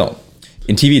see. In film.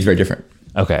 In TV, it's very different.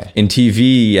 Okay. In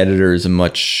TV, editor is a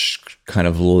much kind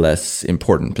of less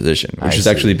important position, which has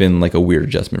actually been like a weird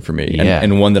adjustment for me,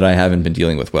 and one that I haven't been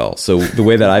dealing with well. So the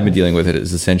way that I've been dealing with it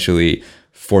is essentially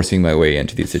forcing my way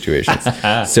into these situations.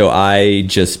 So I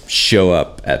just show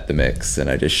up at the mix, and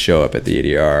I just show up at the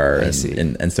ADR,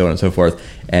 and so on and so forth.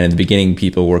 And in the beginning,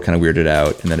 people were kind of weirded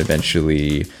out, and then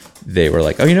eventually they were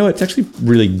like, oh, you know what? It's actually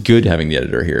really good having the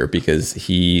editor here, because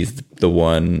he's the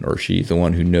one, or she's the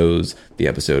one, who knows the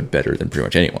episode better than pretty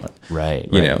much anyone. Right.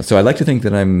 You know, so I like to think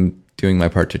that I'm doing my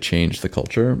part to change the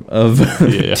culture of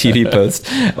TV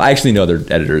post. I actually know other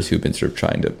editors who've been sort of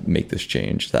trying to make this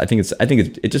change. I think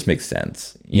it just makes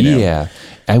sense. You know? Yeah.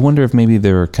 I wonder if maybe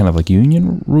there are kind of like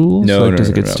union rules. No, like, does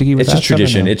it get sticky with it's that just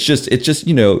tradition. No? It's just,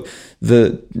 you know,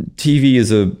 the TV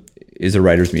is a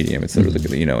writer's medium. It's sort of like,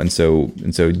 you know, and so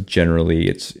generally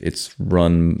it's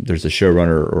run, there's a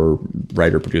showrunner or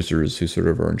writer producers who sort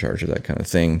of are in charge of that kind of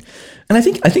thing. And I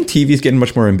think TV is getting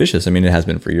much more ambitious. I mean, it has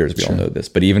been for years. We all know this,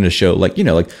 but even a show like, you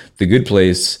know, like The Good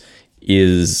Place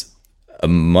is a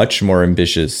much more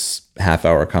ambitious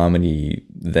half-hour comedy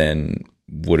than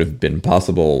would have been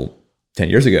possible 10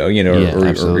 years ago, you know,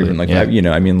 or even like that, you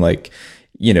know, I mean, like,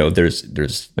 you know, there's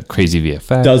the crazy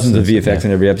VFX, dozens of VFX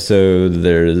in every episode.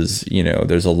 There's, you know,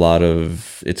 there's a lot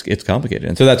of, it's complicated.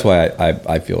 And so that's why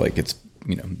I feel like it's,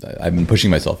 you know, I've been pushing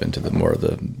myself into the more of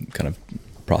the kind of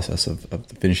process of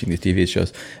finishing these TV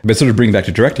shows, but sort of bring back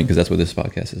to directing, because that's what this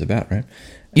podcast is about, right?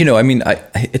 You know, I mean,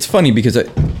 it's funny because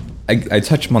I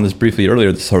touched upon this briefly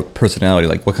earlier, this sort of personality,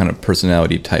 like what kind of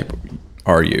personality type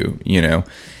are you, you know?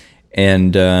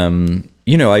 And,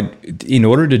 you know, in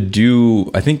order to do,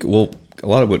 I think, well, a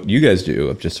lot of what you guys do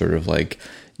of just sort of like,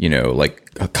 you know,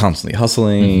 like constantly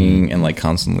hustling and like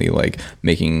constantly like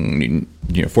making,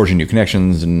 you know, forging new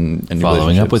connections and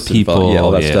following up with people,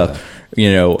 all that stuff,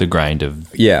 you know, the grind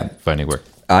of finding work.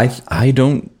 I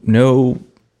don't know.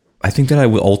 I think that I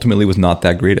ultimately was not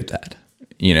that great at that.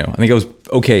 You know, I think I was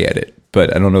okay at it,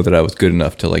 but I don't know that I was good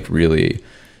enough to like really,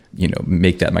 you know,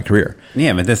 make that my career.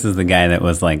 Yeah, but this is the guy that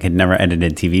was like, had never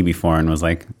edited TV before and was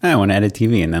like, I want to edit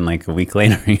TV. And then like a week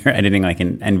later, you're editing like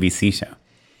an NBC show.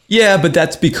 Yeah, but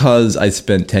that's because I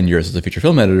spent 10 years as a feature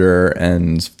film editor,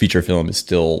 and feature film is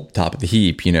still top of the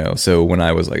heap, you know? So when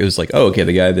I was like, it was like, oh, okay,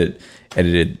 the guy that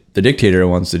edited The Dictator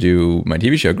wants to do my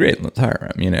TV show. Great, let's hire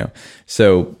him, you know?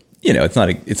 So, you know, it's not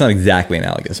exactly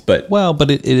analogous, but... Well, but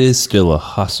it is still a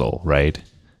hustle, right?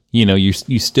 You know, you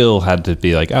still had to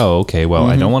be like, oh, okay, well,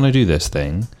 I don't want to do this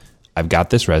thing. I've got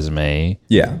this resume.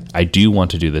 Yeah. I do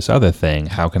want to do this other thing.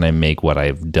 How can I make what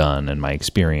I've done and my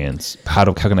experience? How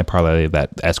can I parlay that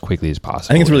as quickly as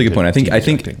possible? I think it's a really good point. into I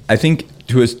TV think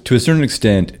to a certain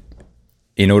extent,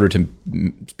 in order to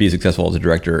be successful as a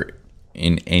director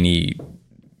in any,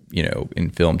 in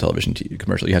film, television, TV,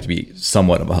 commercial, you have to be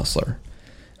somewhat of a hustler.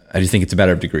 I just think it's a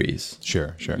matter of degrees.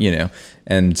 Sure.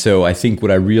 And so I think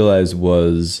what I realized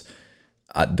was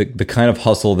the kind of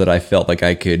hustle that I felt like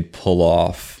I could pull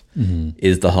off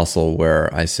is the hustle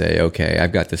where I say, okay,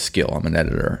 I've got this skill. I'm an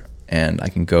editor, and I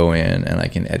can go in and I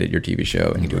can edit your TV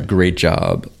show and you do a great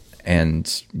job.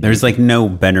 And there's like no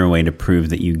better way to prove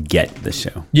that you get the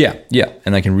show. Yeah.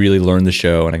 And I can really learn the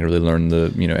show, and I can really learn the,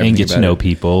 and get to know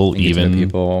people, even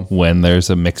when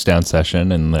there's a mixed down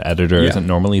session and the editor isn't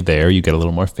normally there. You get a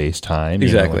little more FaceTime.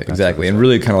 Exactly. And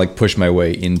really kind of like push my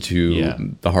way into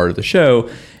the heart of the show,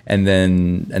 and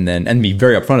be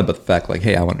very upfront about the fact, like,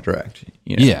 hey, I want to direct.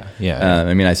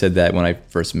 I mean, I said that when I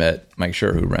first met Mike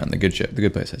Schur, who ran The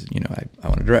Good Place. I said, I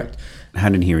want to direct. How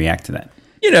did he react to that?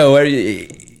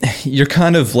 You're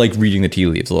kind of like reading the tea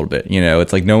leaves a little bit.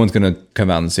 It's like no one's going to come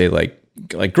out and say like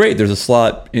great, there's a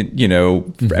slot in,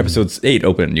 for episode 8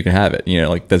 open, you can have it.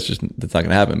 That's not going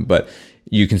to happen. But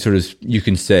you can someone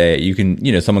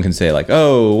can say like,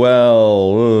 oh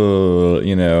well,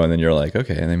 and then you're like,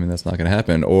 okay, I mean that's not going to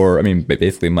happen. Or I mean,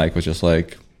 basically Mike was just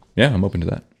like, yeah, I'm open to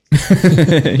that.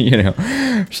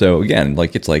 So again,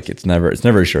 it's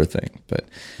never a sure thing, but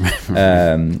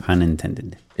pun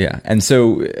intended. Yeah. And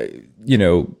so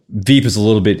Veep is a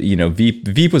little bit,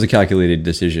 Veep was a calculated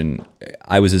decision.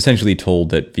 I was essentially told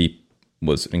that Veep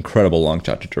was an incredible long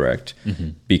shot to direct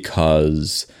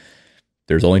because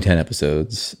there's only 10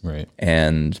 episodes, right?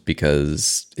 And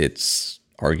because it's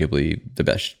arguably the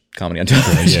best comedy on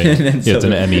television. And so, it's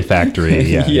an Emmy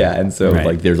factory. And so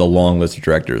there's a long list of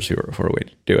directors who are way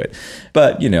to do it.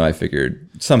 But I figured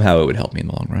somehow it would help me in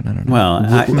the long run. I don't know. Well,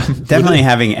 definitely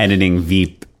having editing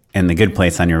Veep and The Good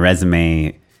Place on your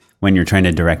resume when you're trying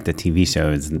to direct a TV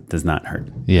show does not hurt.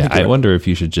 Yeah, I wonder if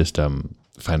you should just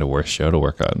find a worse show to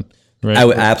work on. Right?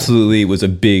 Absolutely was a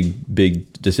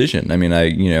big decision. I mean,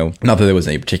 not that there was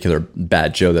any particular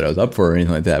bad show that I was up for or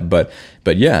anything like that, but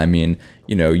yeah, I mean,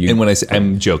 and when I say,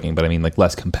 I'm joking, but I mean like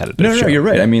less competitive. No, you're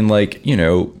right. I mean, like,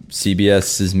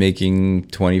 CBS is making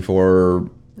 24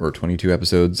 or 22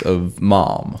 episodes of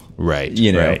Mom. Right.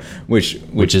 Right.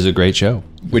 Which is a great show.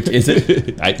 Which is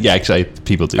it? Actually,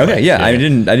 people do. Okay, yeah. I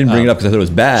didn't bring it up because I thought it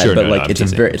was bad, but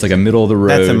it's like a middle of the road.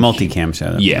 That's a multicam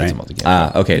show. Yeah, right? it's a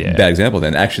multicam. Okay, bad example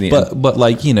then. Actually, but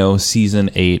like season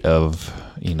 8 of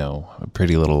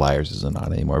Pretty Little Liars is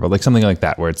not anymore, but like something like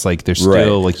that where it's like there's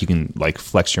still like you can like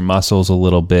flex your muscles a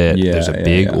little bit. Yeah, there's a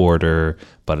big order,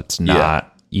 but it's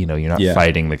not. You're not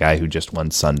fighting the guy who just won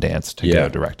Sundance to go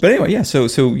direct. But anyway, so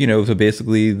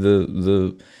basically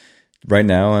the right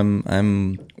now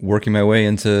I'm working my way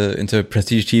into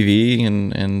prestige TV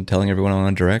and telling everyone I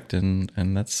want to direct, and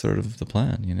that's sort of the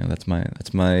plan. That's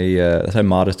my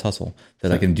modest hustle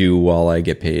that I can do while I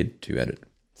get paid to edit.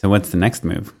 So what's the next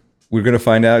move? We're going to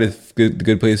find out if The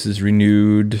Good Place is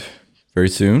renewed very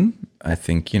soon. I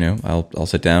think I'll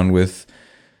sit down with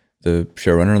the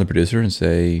showrunner and the producer and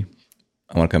say,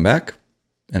 I want to come back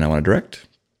and I want to direct.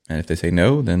 And if they say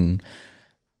no, then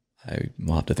I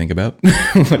will have to think about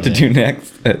what to do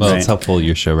next. Well, it's helpful.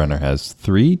 Your showrunner has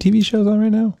 3 TV shows on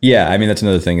right now. Yeah. I mean, that's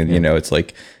another thing. It's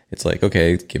like,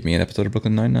 okay, give me an episode of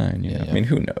Brooklyn Nine-Nine. I mean,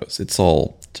 who knows? It's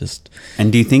all just.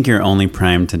 And do you think you're only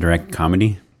primed to direct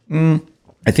comedy?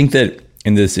 I think that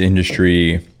in this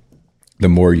industry, the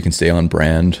more you can stay on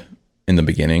brand in the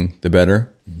beginning, the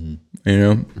better,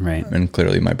 Right. And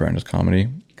clearly my brand is comedy.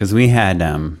 Because we had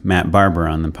Matt Barber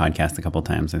on the podcast a couple of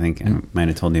times. I think I might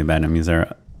have told you about him. He's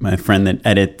my friend that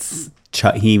edits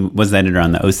Chuck. He was the editor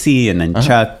on the OC and then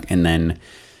Chuck and then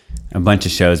a bunch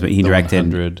of shows. But he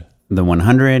directed The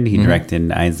 100. He directed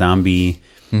iZombie.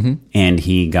 And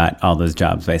he got all those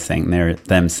jobs by saying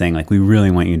them saying like, we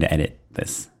really want you to edit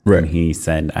this. Right. And he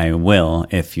said, I will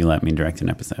if you let me direct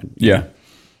an episode. Yeah.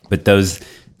 But there's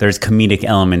comedic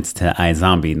elements to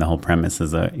iZombie. The whole premise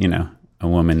is a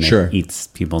woman that eats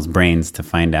people's brains to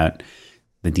find out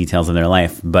the details of their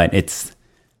life. But it's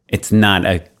not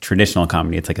a traditional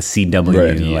comedy. It's like a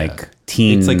CW, like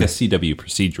teen. It's like a CW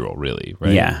procedural, really,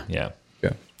 right? Yeah.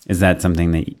 Is that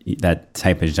something that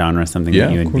type of genre, something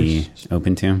that you would be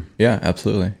open to? Yeah,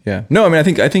 absolutely. Yeah. No, I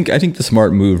mean, I think the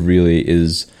smart move really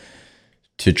is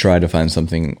to try to find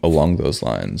something along those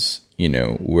lines,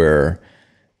 where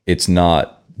it's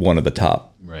not one of the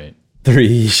top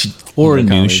 3 or a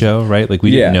new show, right? Like we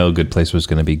didn't know Good Place was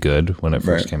going to be good when it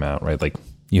first came out, right? Like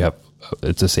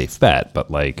it's a safe bet,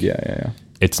 but like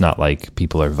it's not like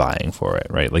people are vying for it,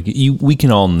 right? Like we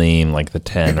can all name like the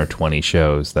 10 or 20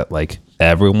 shows that like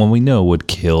everyone we know would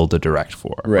kill to direct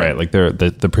for, right? Like they're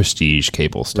the prestige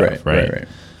cable stuff, right?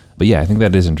 But yeah, I think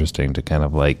that is interesting to kind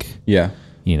of like,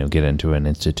 get into an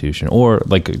institution, or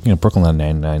like, Brooklyn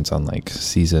Nine-Nine's on like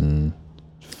season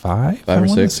 5 or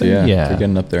 6. Yeah. They're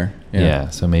getting up there. Yeah.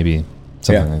 So maybe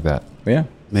something like that. Yeah.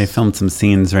 They filmed some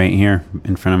scenes right here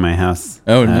in front of my house.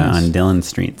 Oh, nice. On Dillon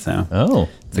Street. So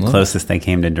it's the closest I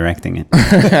came to directing it.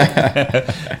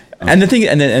 And the thing,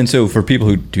 and so for people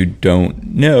who don't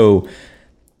know,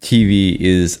 TV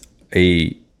is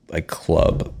a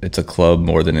club. It's a club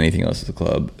more than anything else is a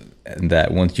club. And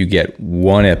that once you get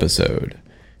one episode,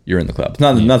 you're in the club. It's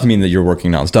not to mean that you're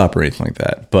working nonstop or anything like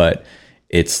that, but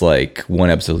it's like one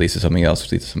episode leads to something else,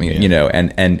 which leads to something,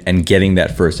 and getting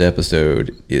that first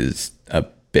episode is a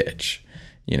bitch,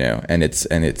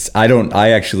 and I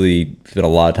actually spent a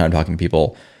lot of time talking to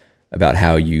people about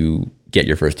how you get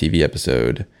your first TV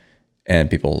episode, and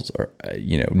people's are,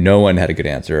 no one had a good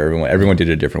answer. Everyone did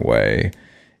it a different way.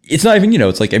 It's not even,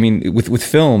 it's like, I mean, with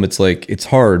film, it's like, it's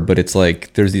hard, but it's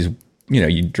like, there's these,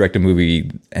 you direct a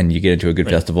movie and you get into a good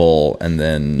festival, and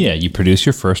then you produce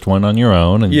your first one on your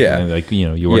own, and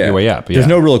you work your way up. There's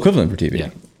no real equivalent for TV,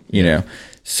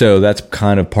 So that's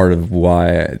kind of part of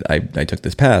why I took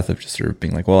this path of just sort of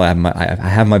being like, well, I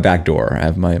have my back door, I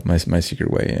have my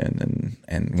secret way in,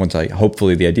 and once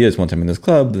hopefully the idea is once I'm in this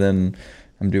club, then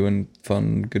I'm doing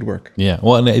fun, good work. Yeah,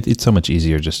 well, and it's so much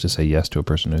easier just to say yes to a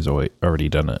person who's already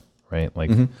done it, right?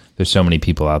 Like, there's so many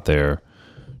people out there,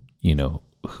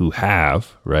 who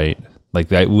have, right?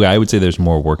 Like, I would say there's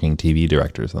more working TV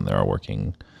directors than there are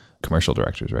working commercial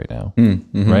directors right now,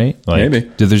 right? Like,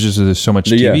 maybe there's so much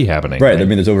TV happening, right? I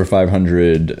mean, there's over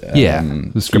 500 the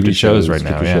scripted shows right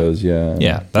now.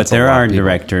 Yeah. But there are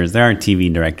directors, there are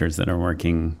TV directors that are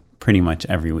working pretty much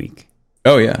every week.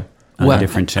 Oh yeah, on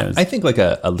different shows. I think like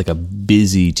a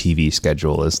busy TV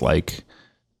schedule is like,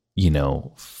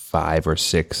 5 or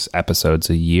 6 episodes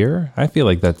a year. I feel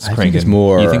like that's cranking. I think it's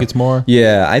more. You think it's more?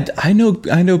 Yeah, I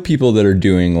know people that are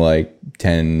doing like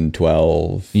 10,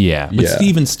 12. Yeah, but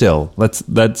even still, that's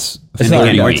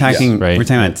again, we're talking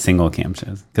about single cam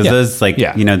shows, because those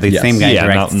the same guy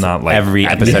directs not like every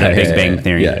episode of Big Bang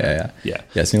Theory.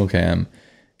 Yeah, single cam,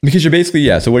 because you're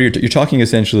basically so what you're talking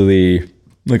essentially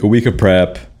like a week of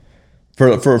prep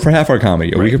for half hour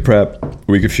comedy, a week of prep, a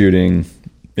week of shooting,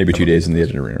 maybe 2 days in the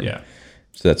editing room. Yeah.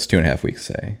 So that's 2.5 weeks,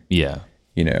 say. Yeah.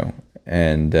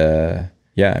 And I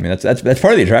mean that's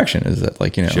part of the attraction, is that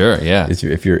sure, yeah.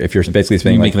 If you're basically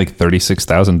spending you make like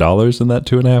 $36,000 in that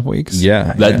 2.5 weeks.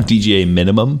 Yeah. That DGA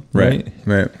minimum, right?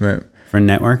 Right. For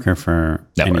network or for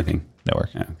anything? Network.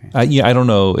 Oh, okay. I don't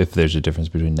know if there's a difference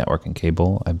between network and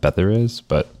cable. I bet there is,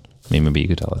 but maybe you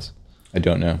could tell us. I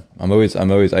don't know. I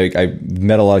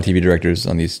met a lot of TV directors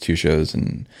on these 2 shows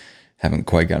and haven't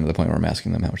quite gotten to the point where I'm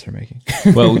asking them how much they're making.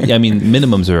 Well, I mean,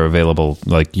 minimums are available.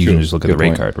 Like, you can just look at the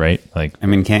rate card, right? Like, I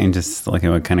mean, can't you just look at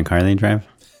what kind of car they drive?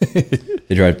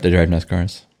 They drive nice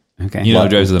cars. Okay. Who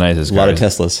drives the nicest car? A lot of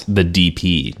Teslas. The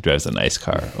DP drives a nice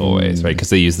car always, right? Because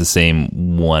they use the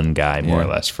same one guy more or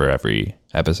less for every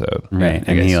episode. Right.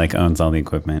 And he owns all the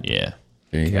equipment. Yeah.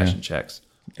 There you Cash go. and checks.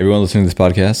 Everyone listening to this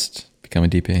podcast, become a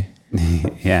DP.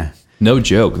 Yeah. No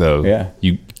joke, though. Yeah.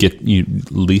 You get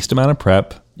least amount of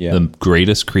prep, the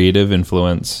greatest creative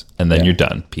influence, and then you're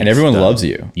done. And everyone loves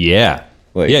you. Yeah.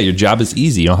 Your job is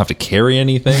easy. You don't have to carry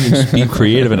anything. You just be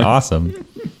creative and awesome.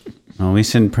 Well, we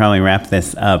should probably wrap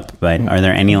this up, but are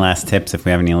there any last tips if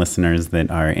we have any listeners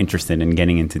that are interested in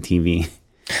getting into TV?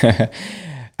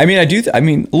 I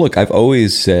mean, look, I've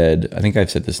always said, I think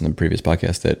I've said this in the previous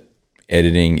podcast, that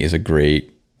editing is a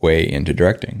great way into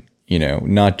directing.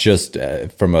 Not just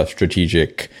from a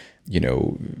strategic,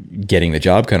 getting the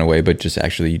job kind of way, but just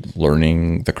actually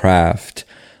learning the craft,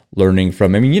 learning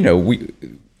from, I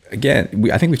think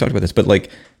we've talked about this, but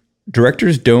like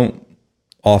directors don't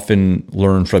often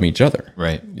learn from each other.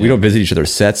 Right. We don't visit each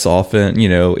other's sets often,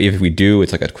 if we do,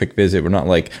 it's like a quick visit. We're not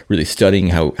like really studying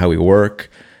how we work,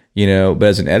 but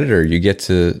as an editor, you get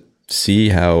to see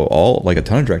how a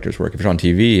ton of directors work. If you're on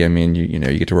TV, I mean, you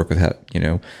get to work with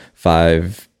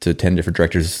 5 to 10 different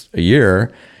directors a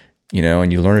year,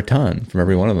 and you learn a ton from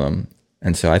every one of them.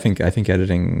 And so I think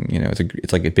editing,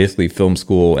 it's like basically film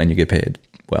school, and you get paid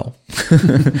well.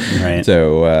 Right.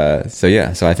 So I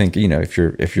think,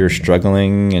 if you're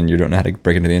struggling and you don't know how to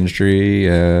break into the industry,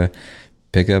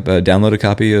 download a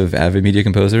copy of Avid Media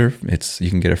Composer. You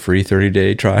can get a free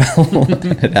 30-day trial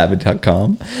at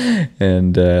avid.com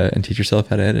and teach yourself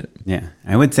how to edit. Yeah.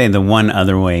 I would say the one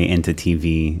other way into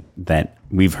TV that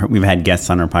we've had guests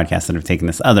on our podcast that have taken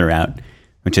this other route,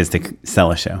 which is to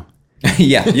sell a show.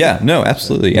 Yeah, no,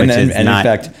 absolutely. Which is and not,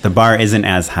 in fact, the bar isn't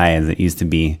as high as it used to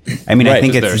be. I mean, I Right,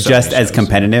 think because there are it's so just many as shows.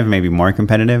 competitive, maybe more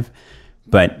competitive,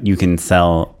 but you can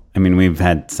sell. I mean, we've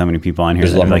had so many people on here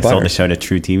There's a that lot have more like sold the buyers. show to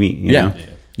True TV. You know?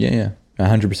 yeah,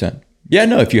 100%. Yeah,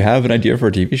 no, if you have an idea for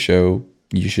a TV show,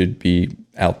 you should be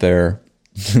out there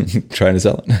trying to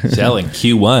sell it. Selling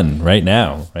Q1 right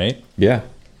now, right? Yeah,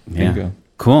 there you go.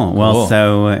 Cool. Well, Cool.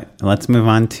 so let's move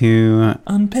on to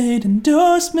Unpaid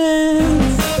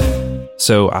endorsements.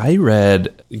 So I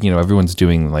read, everyone's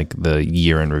doing like the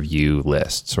year in review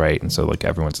lists, right? And so like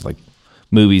everyone's like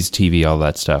movies, TV, all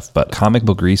that stuff. But Comic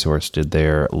Book Resource did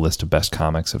their list of best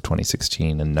comics of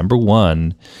 2016. And number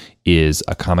 1 is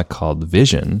a comic called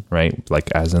Vision, right? Like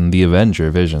as in the Avenger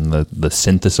Vision, the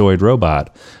synthesoid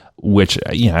robot, which,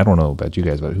 I don't know about you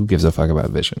guys, but who gives a fuck about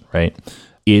Vision, right?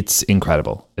 It's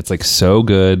incredible. It's like so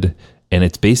good. And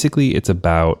it's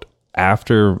about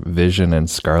after Vision and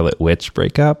Scarlet Witch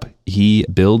break up, he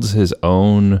builds his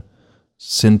own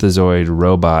synthesoid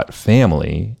robot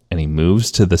family and he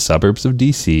moves to the suburbs of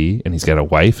DC and he's got a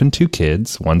wife and 2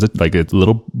 kids. One's like a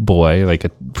little boy, like a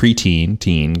preteen,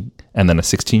 teen, and then a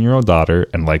 16-year-old daughter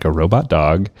and like a robot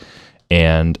dog.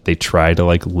 And they try to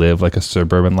like live like a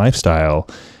suburban lifestyle.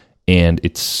 And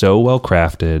it's so well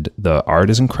crafted. The art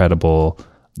is incredible.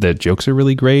 The jokes are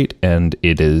really great. And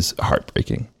it is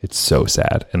heartbreaking. It's so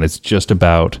sad. And it's just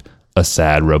about a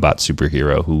sad robot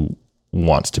superhero who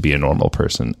wants to be a normal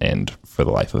person and for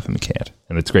the life of him can't.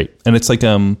 And it's great. And it's like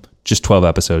just 12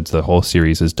 episodes. The whole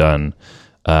series is done.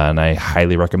 And I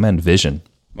highly recommend Vision.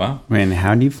 Wow. and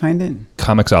how do you find it?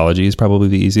 Comixology is probably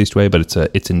the easiest way, but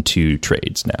it's in 2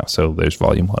 trades now. So there's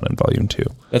volume 1 and volume 2.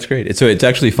 That's great. So it's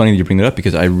actually funny that you bring that up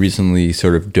because I recently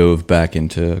sort of dove back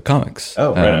into comics.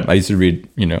 Oh, right. I used to read,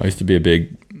 I used to be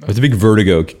I was a big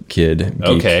Vertigo kid. Geek,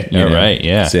 Okay. Right.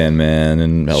 Yeah. Sandman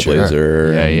and Hellblazer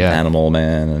Sure. Yeah, and yeah. Animal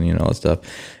Man and, all that stuff.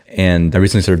 And I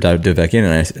recently sort of dove back in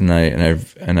and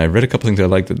I read a couple things that I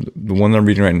liked. The one that I'm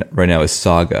reading right now is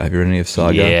Saga. Have you read any of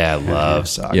Saga? Yeah, I love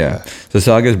Saga. Yeah. So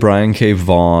Saga is Brian K.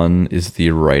 Vaughan is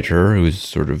the writer who's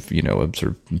sort of, a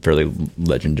sort of fairly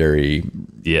legendary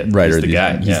writer. He's the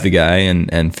guy. He's the guy.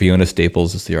 And Fiona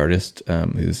Staples is the artist,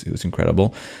 who's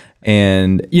incredible.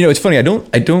 And, it's funny. I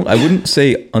wouldn't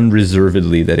say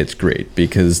unreservedly that it's great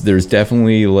because there's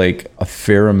definitely like a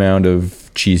fair amount of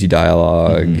cheesy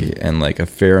dialogue and like a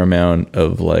fair amount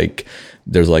of like,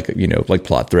 there's like, like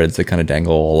plot threads that kind of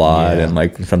dangle a lot. And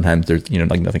like sometimes there's,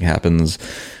 like nothing happens,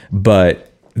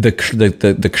 but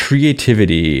the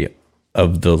creativity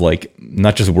of the like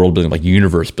not just world building, like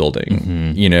universe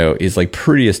building, is like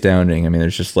pretty astounding. I mean,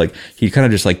 there's just like he kind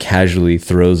of just like casually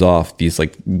throws off these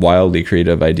like wildly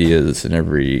creative ideas in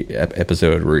every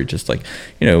episode where he just like,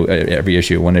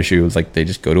 one issue is like they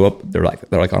just go to they're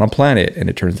like on a planet and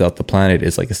it turns out the planet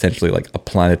is like essentially like a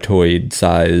planetoid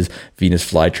size Venus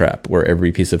flytrap where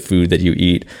every piece of food that you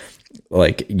eat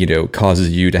like,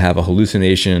 causes you to have a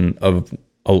hallucination of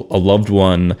a loved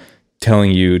one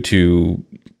telling you to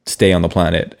stay on the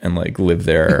planet and like live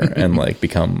there and like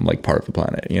become like part of the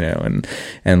planet,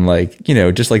 and like,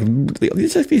 just like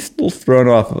these little thrown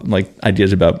off like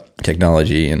ideas about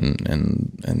technology and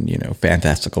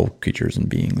fantastical creatures and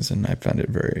beings. And I found it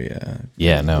very,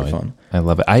 fun. I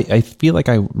love it. I feel like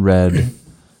I read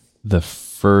the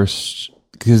first,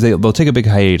 because they'll take a big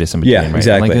hiatus in between. Yeah, right?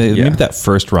 exactly. Like, Yeah. maybe that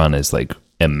first run is like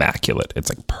immaculate. It's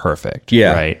like perfect.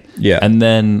 Yeah. Right. Yeah. And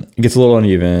then It gets a little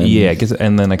uneven.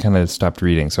 and then I kind of stopped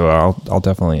reading. So I'll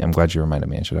definitely, I'm glad you reminded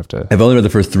me. I should have to. I've only read the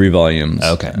first 3 volumes.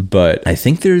 Okay. But I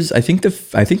think either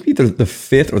the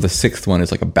 5th or the 6th one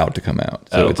is like about to come out.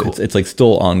 So cool. it's like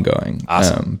still ongoing.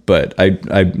 Awesome. But I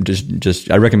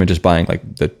recommend just buying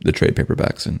like the trade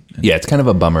paperbacks and Yeah. It's kind of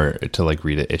a bummer to like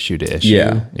read it issue to issue.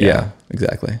 yeah,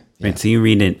 exactly. Right, so you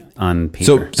read it on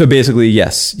paper. So basically,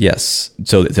 yes.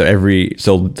 So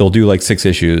they'll do like 6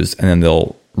 issues and then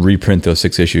they'll reprint those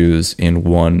 6 issues in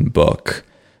one book,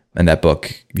 and that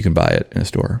book you can buy it in a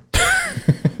store.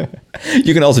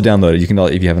 You can also download it. You can,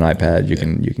 if you have an iPad, you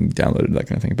can download it, that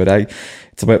kind of thing. But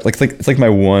it's like my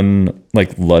one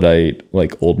like Luddite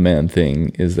like old man thing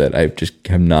is that I just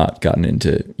have not gotten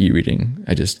into e-reading.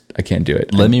 I can't do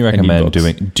it. Let me I need recommend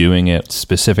books. doing it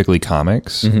specifically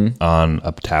comics on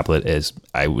a tablet is,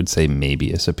 I would say,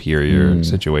 maybe a superior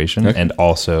situation. Okay. And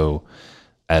also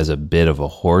as a bit of a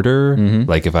hoarder,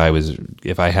 like if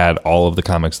I had all of the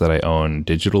comics that I own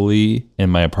digitally in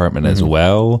my apartment as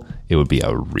well, it would be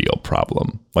a real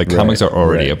problem. Like comics are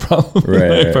already a problem in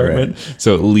my apartment.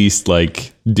 So at least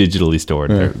like digitally stored,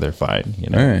 they're fine.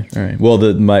 All right. Well,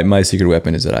 my secret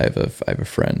weapon is that I have a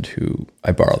friend who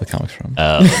I borrow the comics from.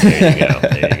 Oh,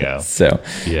 there you go. So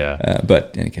Yeah.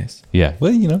 but in any case, Yeah.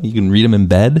 Well, you can read them in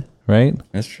bed. right?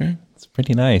 That's true. It's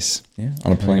pretty nice. Yeah,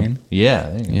 on a plane. Yeah.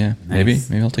 There you go. Yeah, maybe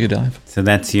I'll take a dive. So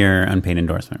that's your unpaid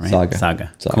endorsement, right?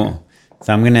 Saga. Cool.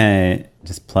 So I'm going to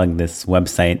just plug this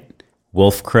website,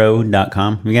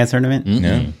 wolfcrow.com. Have you guys heard of it?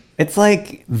 No. It's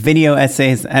like video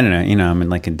essays. I don't know. I'm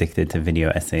like addicted to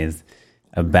video essays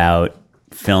about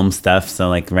film stuff. So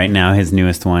like right now, his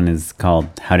newest one is called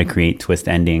How to Create Twist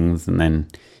Endings, and then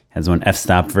has one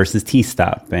F-stop versus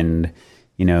T-stop. And,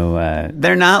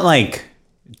 they're not like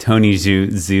Tony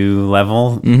Zhu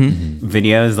level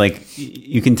videos. Like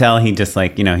you can tell he just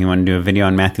like, he wanted to do a video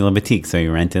on Matthew Libatique. So he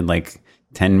rented like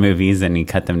 10 movies and he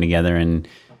cut them together and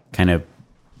kind of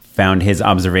found his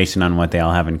observation on what they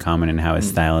all have in common and how his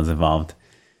style has evolved.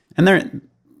 And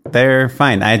they're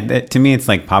fine. To me, it's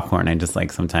like popcorn. I just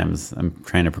like sometimes I'm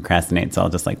trying to procrastinate, so I'll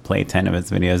just like play 10 of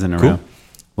his videos in a row.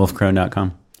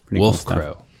 Wolfcrow.com. Wolf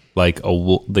crow. Like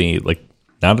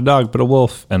not a dog, but a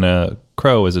wolf, and a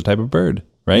crow is a type of bird,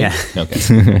 right? Yeah. Okay.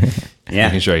 Yeah.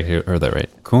 Making sure I heard that right.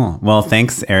 Cool. Well,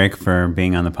 thanks, Eric, for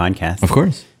being on the podcast. Of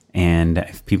course. And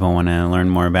if people want to learn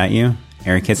more about you,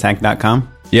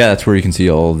 erichitsack.com. Yeah, that's where you can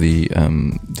see all the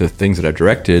things that I've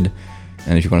directed.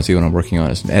 And if you want to see what I'm working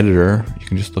on as an editor, you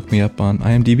can just look me up on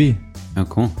IMDb. Oh,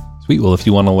 cool. Sweet. Well, if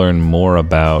you want to learn more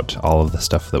about all of the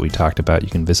stuff that we talked about, you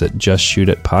can visit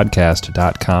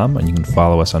justshootitpodcast.com, and you can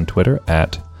follow us on Twitter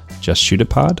at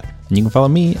justshootitpod, and you can follow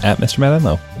me at Mr. Matt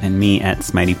Enlow. And me at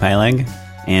Smitey Pyleg.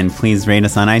 And please rate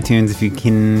us on iTunes if you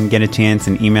can get a chance,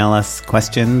 and email us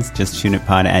questions,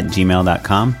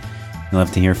 justshootitpod@gmail.com. We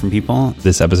love to hear from people.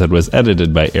 This episode was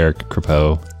edited by Eric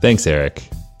Crepeau. Thanks, Eric.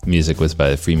 Music was by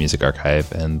the Free Music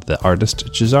Archive and the artist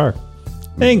Jazar.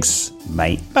 Thanks.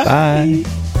 Bye. Bye.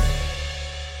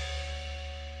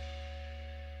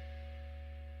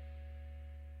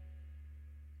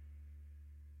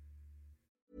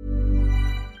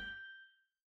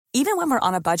 Even when we're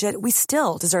on a budget, we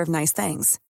still deserve nice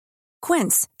things.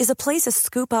 Quince is a place to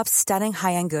scoop up stunning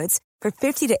high-end goods for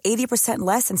 50 to 80%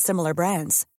 less than similar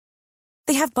brands.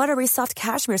 They have buttery soft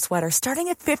cashmere sweaters starting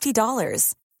at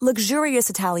 $50, luxurious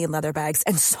Italian leather bags,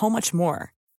 and so much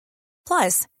more.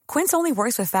 Plus, Quince only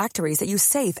works with factories that use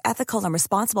safe, ethical, and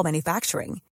responsible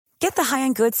manufacturing. Get the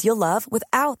high-end goods you'll love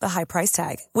without the high price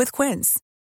tag with Quince.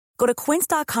 Go to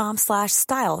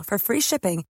quince.com/style for free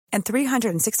shipping and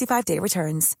 365-day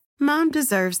returns. Mom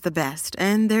deserves the best,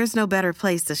 and there's no better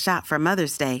place to shop for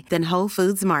Mother's Day than Whole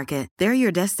Foods Market. They're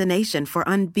your destination for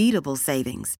unbeatable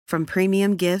savings, from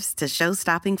premium gifts to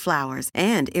show-stopping flowers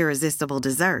and irresistible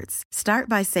desserts. Start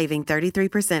by saving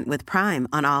 33% with Prime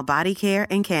on all body care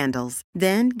and candles.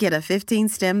 Then get a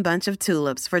 15-stem bunch of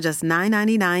tulips for just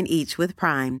 $9.99 each with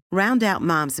Prime. Round out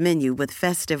Mom's menu with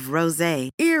festive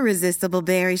rosé, irresistible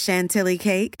berry chantilly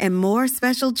cake, and more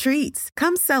special treats.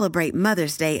 Come celebrate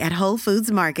Mother's Day at Whole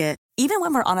Foods Market. Even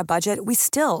when we're on a budget, we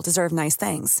still deserve nice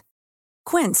things.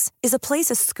 Quince is a place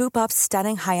to scoop up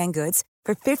stunning high-end goods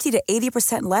for 50 to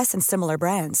 80% less than similar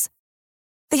brands.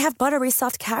 They have buttery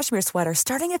soft cashmere sweaters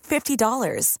starting at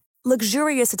 $50,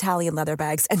 luxurious Italian leather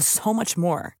bags, and so much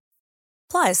more.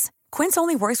 Plus, Quince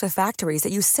only works with factories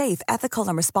that use safe, ethical,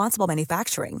 and responsible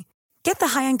manufacturing. Get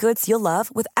the high-end goods you'll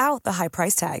love without the high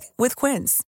price tag with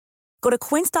Quince. Go to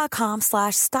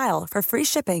quince.com/style for free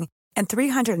shipping and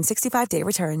 365-day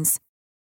returns.